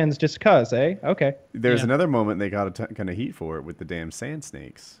girl wins just cause, eh? Okay. There's Yeah. another moment they got a kind of heat for it with the damn sand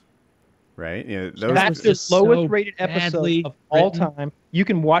snakes, right? Yeah, those That's were the just lowest so rated episode badly of all written. time. You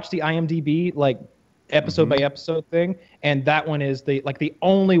can watch the IMDb like episode by episode thing, and that one is the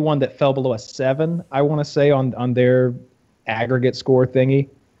only one that fell below a 7. I want to say on their aggregate score thingy.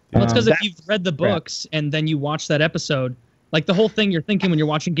 Well, it's because if That- you've read the books and then you watch that episode, like the whole thing you're thinking when you're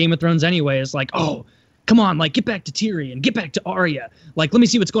watching Game of Thrones anyway is like, oh, come on, like get back to Tyrion, get back to Arya. Like, let me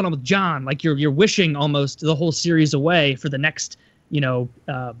see what's going on with Jon. Like you're wishing almost the whole series away for the next,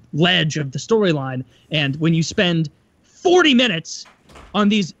 ledge of the storyline. And when you spend 40 minutes on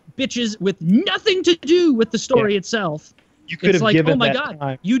these bitches with nothing to do with the story itself, you could it's have like, given oh my that God,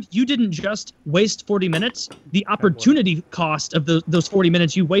 time. you didn't just waste 40 minutes. The opportunity cost of those 40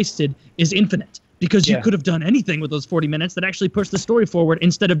 minutes you wasted is infinite because you Yeah. could have done anything with those 40 minutes that actually pushed the story forward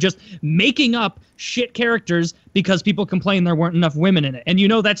instead of just making up shit characters because people complained there weren't enough women in it. And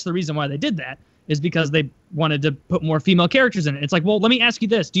that's the reason why they did that is because they wanted to put more female characters in it. It's like, well, let me ask you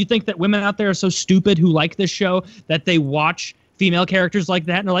this. Do you think that women out there are so stupid who like this show that they watch female characters like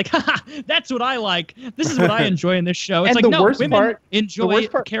that and they're like, haha, that's what I like. This is what I enjoy in this show. It's And like, the no, worst women part- enjoy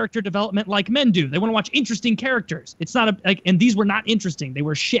part- character development like men do. They want to watch interesting characters. It's not and these were not interesting. They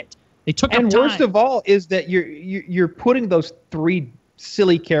were shit. They took And up time. worst of all is that you're putting those 3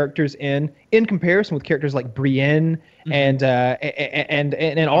 silly characters in comparison with characters like Brienne and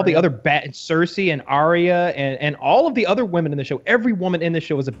all the other and Cersei and Arya and all of the other women in the show. Every woman in the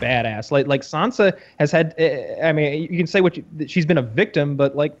show is a badass. Like Sansa has had. I mean, you can say she's been a victim,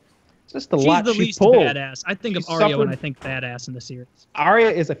 but like it's just a She's lot the she least pulled. badass. I think She of Arya when suffered- I think badass in the series.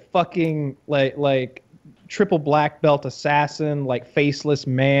 Arya is a fucking like triple black belt assassin, like faceless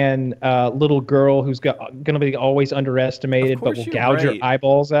man, little girl who's gonna be always underestimated, Of but course will you're gouge right. her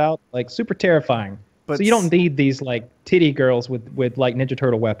eyeballs out. Like super terrifying. But So you don't need these like titty girls with like Ninja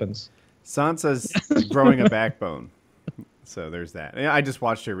Turtle weapons. Sansa's growing a backbone. So there's that. And I just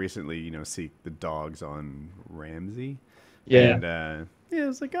watched her recently, seek the dogs on Ramsey. Yeah. And it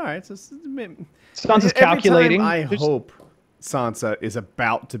was like, all right, so Sansa's calculating. I There's- hope Sansa is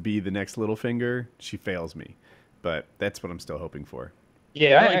about to be the next Littlefinger. She fails me, but that's what I'm still hoping for.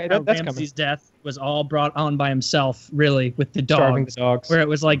 Yeah, I like how that's coming. Ramsay's death was all brought on by himself, really, with the Starving dogs. the dogs. Where it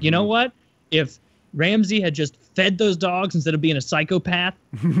was like, Mm-hmm. you know what? If Ramsay had just fed those dogs instead of being a psychopath,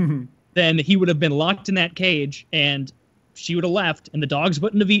 then he would have been locked in that cage, and she would have left, and the dogs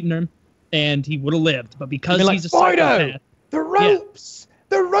wouldn't have eaten him, and he would have lived. But because Be like, he's a "Fido, psychopath, the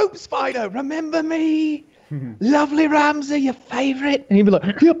ropes, Fido. Remember me, lovely Ramsay, your favorite." And he'd be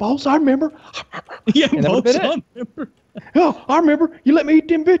like, "Yeah, boss, I remember. yeah, And that would've both been of them. Yeah, I remember. You let me eat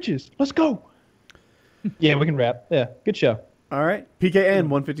them bitches. Let's go." Yeah, we can wrap. Yeah, good show. All right, PKN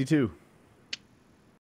 152.